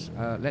quarters.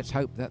 Let's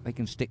hope that they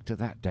can stick to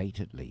that date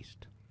at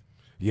least.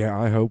 Yeah,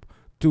 I hope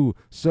too.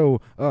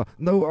 So,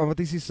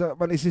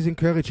 this is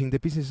encouraging. The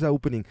business is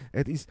opening.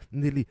 It is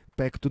nearly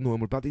back to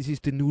normal, but this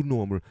is the new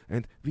normal,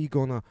 and we're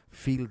gonna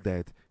feel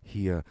that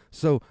here.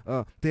 So,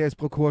 there's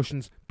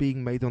precautions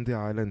being made on the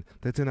island.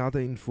 That's another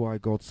info I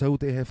got. So,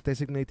 they have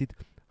designated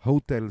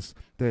hotels,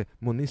 the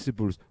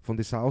municipals from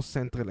the south,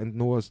 central, and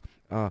north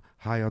are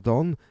hired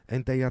on,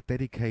 and they are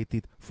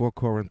dedicated for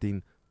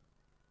quarantine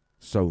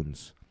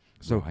zones.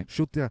 So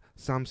should there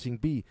something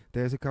be,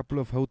 there's a couple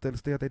of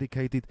hotels they are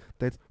dedicated.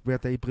 That's where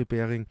they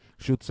preparing.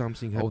 Should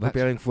something happen?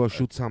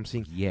 Should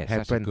something happen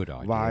that's a good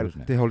idea, while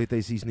the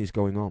holiday season is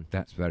going on?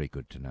 That's very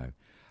good to know.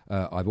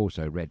 I've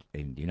also read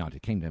in the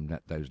United Kingdom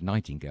that those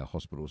Nightingale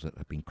hospitals that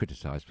have been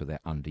criticised for their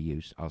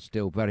underuse are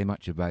still very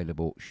much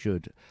available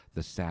should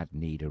the sad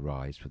need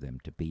arise for them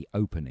to be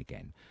open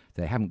again.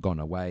 They haven't gone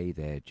away.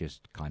 They're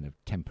just kind of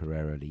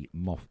temporarily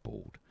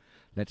mothballed.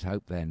 Let's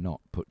hope they're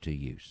not put to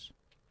use.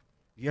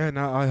 Yeah,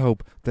 now I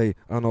hope they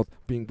are not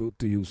being good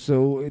to you.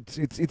 So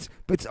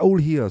it's all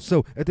here.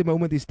 So at the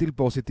moment it's still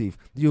positive.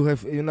 You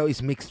have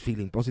it's mixed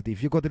feeling,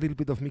 positive. You got a little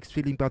bit of mixed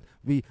feeling, but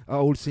we are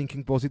all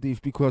thinking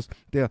positive because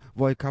there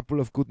were a couple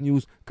of good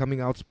news coming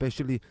out,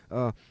 especially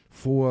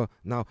for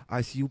now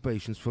ICU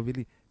patients for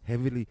really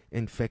heavily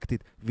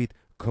infected with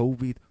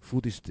COVID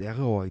through the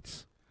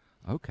steroids.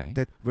 Okay.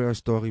 That were a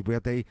story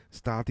where they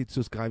started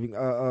subscribing.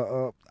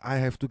 I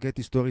have to get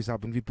the stories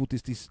up, and we put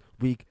this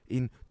week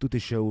into the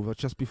show. But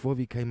just before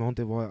we came on,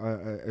 there was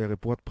a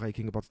report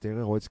breaking about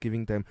steroids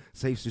giving them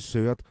saves a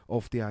third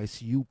of the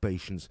ICU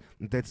patients.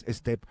 And that's a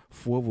step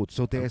forward.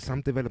 So there is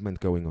some development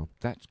going on.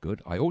 That's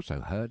good. I also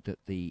heard that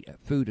the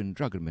Food and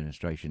Drug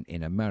Administration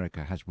in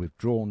America has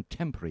withdrawn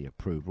temporary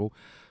approval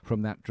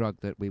from that drug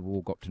that we've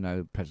all got to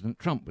know President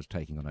Trump was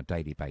taking on a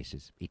daily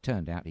basis. It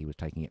turned out he was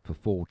taking it for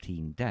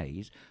 14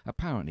 days,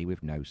 apparently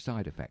with no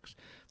side effects.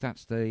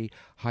 That's the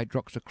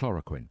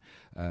hydroxychloroquine,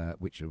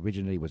 which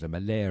originally was a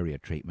malaria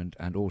treatment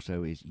and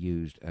also is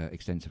used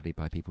extensively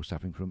by people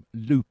suffering from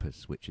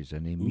lupus, which is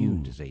an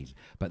immune disease.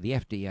 But the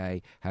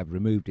FDA have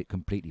removed it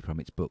completely from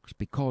its books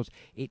because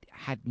it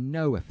had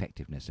no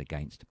effectiveness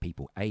against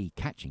people,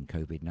 catching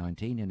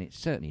COVID-19, and it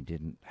certainly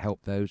didn't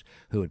help those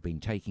who had been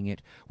taking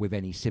it with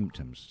any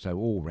symptoms. So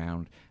all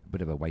round, a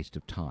bit of a waste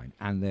of time.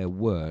 And there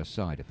were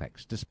side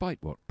effects, despite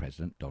what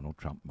President Donald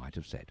Trump might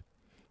have said.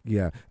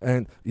 Yeah,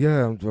 and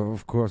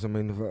of course, I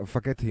mean,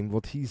 forget him.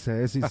 What he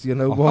says is,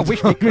 what I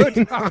wish we could.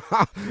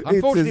 Unfortunately,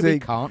 Unfortunately, we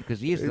can't,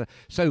 because he is the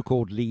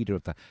so-called leader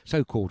of the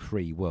so-called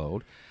free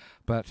world.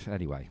 But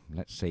anyway,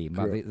 let's see.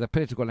 The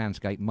political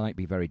landscape might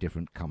be very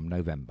different come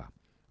November.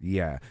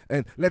 Yeah,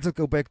 and let's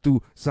go back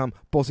to some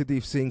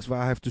positive things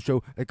where I have to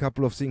show a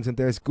couple of things, and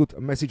there's good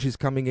messages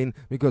coming in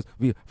because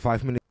we're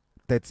 5 minutes.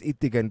 That's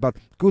it again. But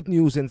good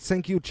news, and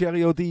thank you,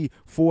 Jerry O.D.,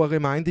 for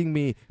reminding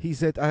me. He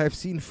said, I have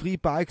seen free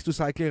bikes to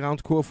cycle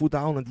around Corfu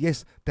Down. And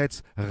yes,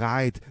 that's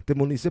right. The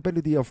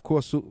municipality of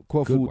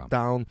Corfu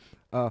Down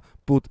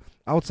put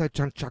outside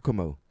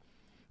Giacomo.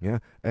 Yeah.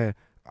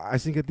 I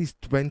think at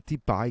least 20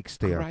 bikes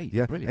there. Great,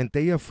 yeah, brilliant. And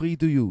they are free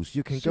to use.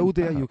 You can go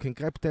there, Superb. you can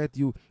grab that,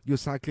 you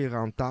cycle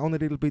around town a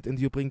little bit, and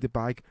you bring the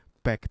bike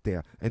back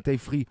there, and they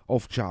free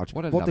of charge.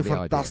 What a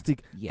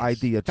fantastic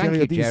idea. Jerry,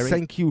 Thank you, Jerry.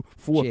 Thank you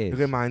for Cheers.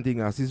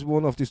 reminding us. This is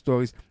one of the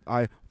stories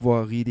I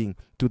was reading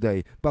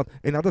today. But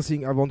another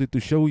thing I wanted to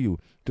show you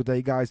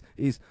today, guys,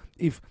 is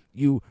if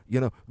you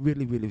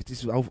really,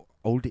 this is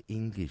all the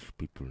English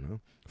people,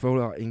 for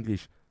all our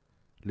English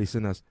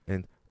listeners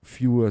and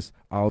viewers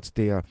out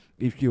there,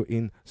 if you're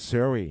in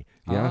Surrey,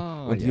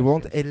 and you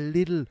want a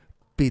little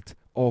bit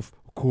of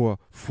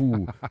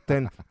Corfu,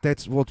 then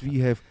that's what we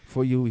have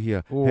for you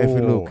here. Have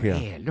a look here.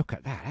 Yeah, look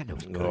at that. That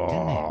looks good,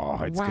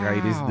 doesn't it? It's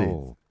great, isn't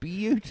it?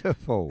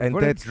 Beautiful. And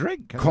what that's a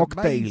drink. That's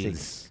cocktails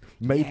amazing.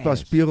 made by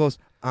Spiros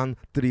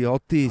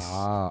Andriotis,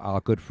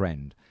 our good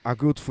friend. a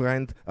good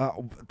friend.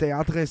 The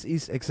address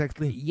is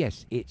exactly...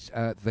 Yes, it's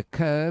The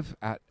Curve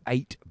at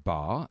 8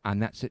 Bar,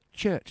 and that's at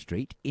Church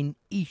Street in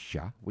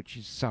Esher, which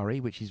is Surrey,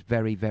 which is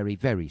very, very,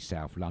 very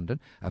South London.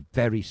 A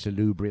very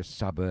salubrious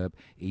suburb,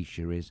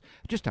 Esher is.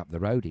 Just up the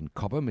road in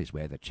Cobham is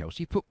where the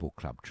Chelsea Football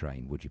Club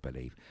train, would you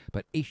believe.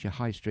 But Esher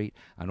High Street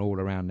and all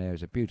around there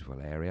is a beautiful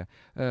area,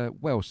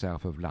 well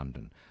south of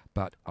London.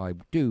 But I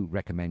do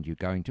recommend you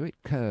going to it.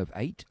 Curve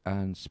 8,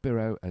 and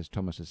Spiro, as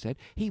Thomas has said,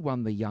 he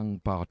won the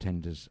Young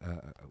Bartenders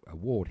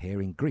Award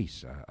here in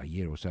Greece a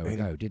year or so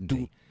ago, didn't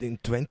he? In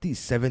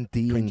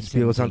 2017,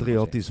 Spiros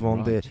Andriotis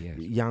won the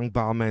Young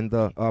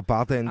Bartender.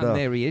 And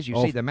there he is,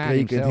 you see the man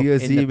Greek, himself and here in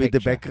see the with the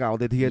picture. background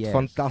that he had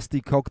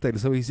fantastic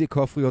cocktails. So he's a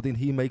Corfu, and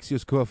he makes you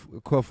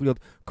Corfu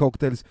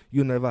cocktails.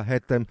 You never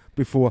had them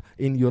before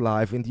in your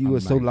life, and you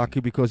are so lucky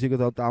because you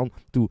got down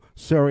to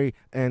Surrey,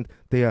 and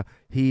there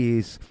he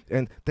is.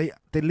 And they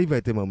deliver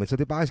at the moment, so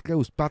the bar is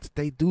closed, but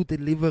they do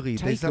delivery.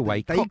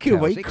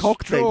 Takeaway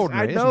cocktails.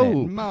 I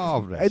know.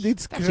 Marvellous. And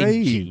it's That's great.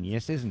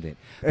 ingenious, isn't it?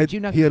 And you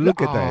know, here,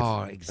 look at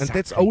that. Exactly. And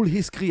that's all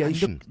his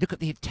creation. And look at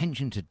the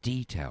attention to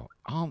detail.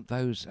 Aren't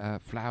those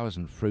flowers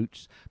and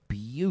fruits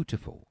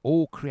beautiful?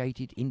 All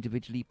created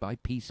individually by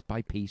piece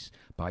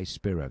by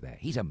Spiro there.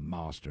 He's a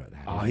master at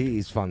that. Oh, he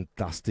is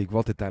fantastic.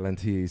 What a talent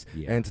he is.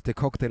 Yeah. And the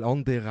cocktail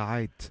on the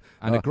right.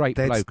 And a great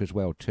bloke as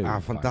well, too.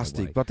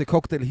 Fantastic. But the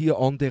cocktail here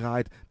on the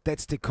right,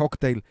 that's the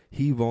cocktail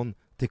he won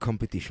the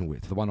competition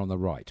with. The one on the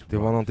right. The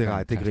one on the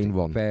right, the green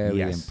one.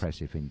 Very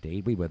impressive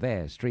indeed. We were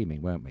there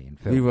streaming, weren't we?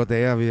 We were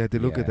there, we had to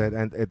look at that,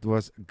 and it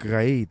was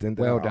great. And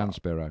well done,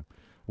 Spiro.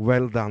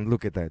 Well done,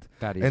 look at that.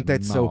 That is and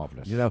that's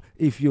marvellous. So,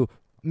 if you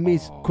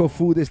miss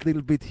Corfu this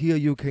little bit here,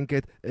 you can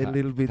get a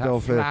little bit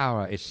of... That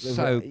flower is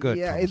so good.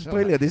 Yeah, Thomas. it's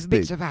brilliant, isn't it?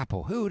 Bits of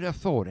apple. Who would have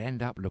thought it'd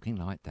end up looking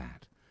like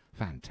that?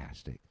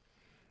 Fantastic.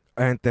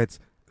 And that's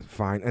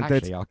fine. And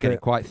actually, I'll get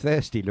quite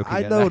thirsty looking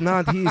I at know,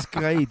 that. he is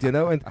great,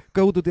 and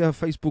go to their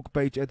Facebook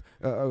page at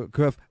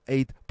Curve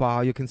 8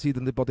 Bar. You can see it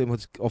on the bottom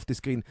of the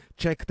screen.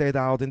 Check that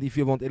out, and if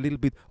you want a little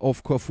bit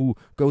of Corfu,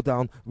 go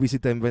down,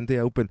 visit them when they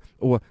open,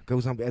 or go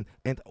somewhere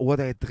and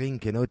order a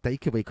drink, a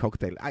takeaway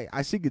cocktail.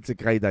 I think it's a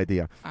great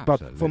idea.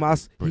 Absolutely. But from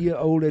us here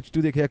all at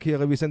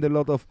StudioKerkyra, we send a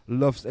lot of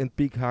loves and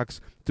big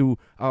hugs to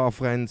our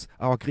friends,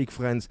 our Greek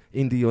friends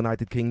in the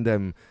United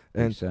Kingdom.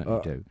 We And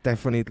certainly do.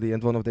 definitely,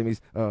 and one of them is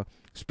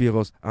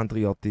Spiros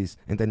Andriotis,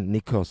 and then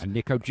Nikos. And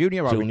Nico Jr.,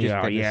 I was just going to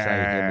say him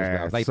as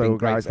well. They've been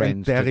great guys, friends.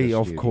 and Terry, to the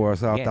of studio.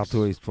 course, our Yes.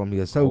 tattooist from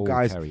here. So,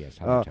 guys, Terry, yes.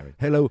 Hello, Terry.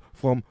 hello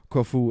from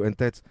Corfu, and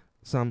that's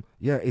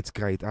it's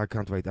great. I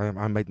can't wait.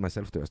 I made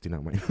myself thirsty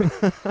now, mate.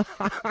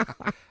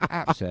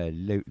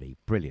 Absolutely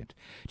brilliant.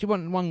 Do you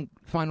want one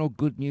final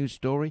good news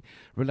story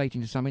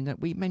relating to something that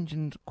we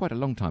mentioned quite a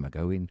long time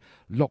ago in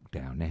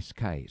Lockdown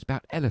SK? It's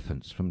about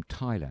elephants from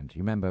Thailand.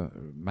 You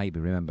maybe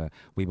remember,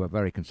 we were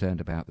very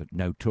concerned about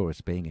no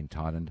tourists being in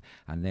Thailand,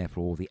 and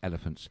therefore all the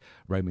elephants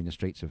roaming the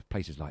streets of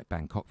places like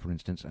Bangkok, for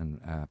instance,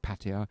 and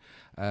Pattaya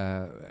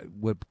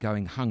were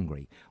going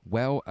hungry.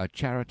 Well, a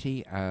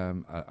charity,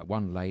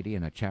 one lady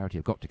and a charity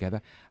have got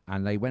together,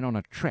 and they went on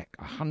a trek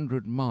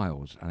 100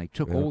 miles, and they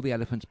took all the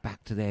elephants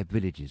back to their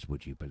villages,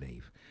 would you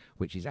believe,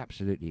 which is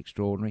absolutely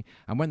extraordinary.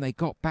 And when they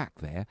got back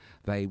there,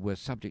 they were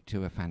subject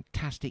to a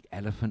fantastic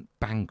elephant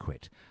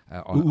banquet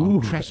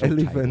on trestle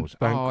tables. Banquet.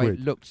 Oh,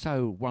 it looked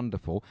so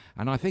wonderful.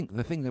 And I think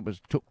the thing that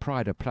took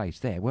pride of place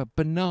there were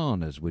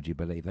bananas, would you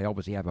believe. They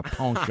obviously have a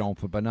penchant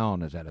for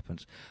bananas,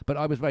 elephants. But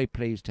I was very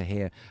pleased to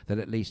hear that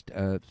at least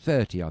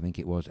 30, I think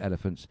it was,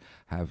 elephants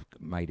have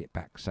made it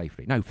back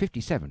safely. No,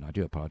 57, I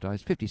do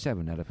apologise,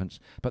 57 elephants,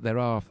 but there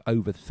are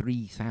over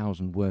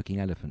 3,000 working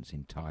elephants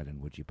in Thailand,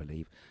 would you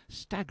believe.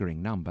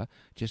 Staggering number,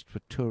 just for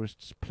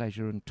tourists'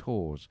 pleasure and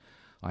tours.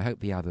 I hope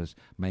the others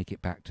make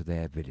it back to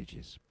their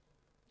villages.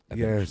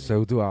 Yeah,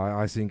 so do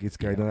I. I think it's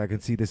great, and I can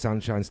see the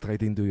sunshine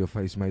straight into your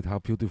face, mate. How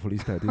beautiful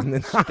is that, isn't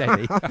it?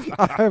 Steady.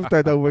 I have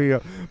that over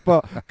here.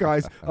 But,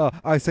 guys,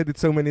 I said it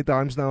so many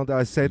times now that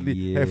I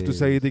sadly have to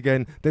say it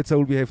again. That's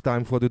all we have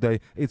time for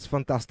today. It's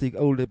fantastic,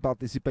 all the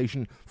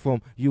participation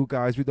from you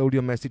guys with all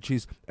your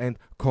messages and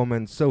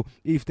comments. So,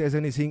 if there's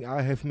anything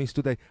I have missed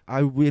today,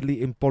 I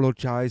really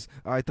apologize.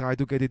 I try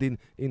to get it in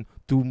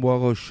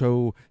tomorrow's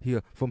show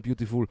here from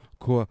beautiful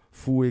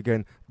Corfu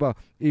again. But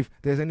if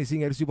there's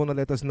anything else you want to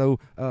let us know,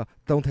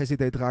 don't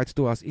hesitate, write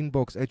to us,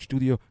 inbox at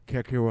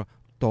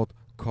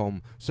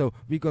StudioKerkyra.com. So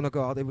we're going to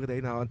go out every day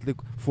now and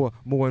look for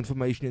more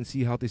information and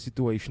see how the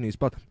situation is.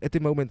 But at the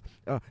moment,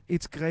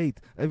 it's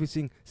great.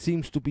 Everything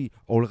seems to be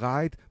all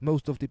right.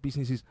 Most of the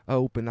businesses are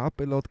open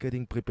up a lot,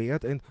 getting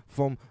prepared. And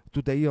from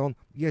today on,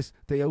 yes,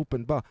 they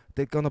open, but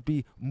they're going to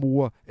be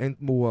more and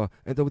more.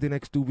 And over the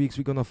next 2 weeks,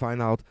 we're going to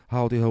find out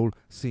how the whole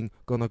thing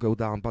going to go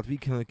down. But we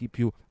can keep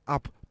you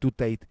up to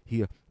date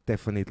here.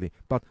 Definitely.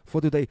 But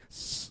for today,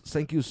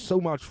 thank you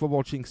so much for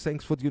watching.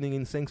 Thanks for tuning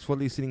in. Thanks for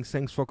listening.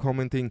 Thanks for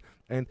commenting.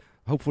 And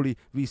hopefully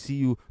we see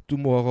you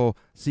tomorrow,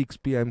 6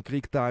 p.m.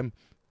 Greek time,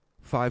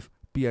 5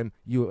 p.m.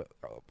 EU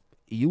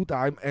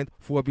time, and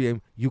 4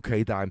 p.m.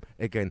 UK time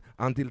again.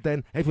 Until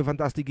then, have a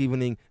fantastic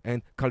evening,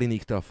 and Kali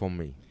Nikta from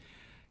me.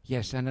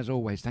 Yes, and as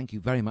always, thank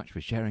you very much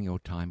for sharing your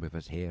time with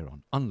us here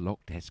on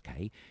Unlocked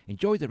SK.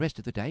 Enjoy the rest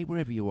of the day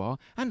wherever you are,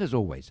 and as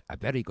always, a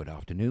very good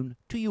afternoon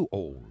to you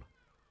all.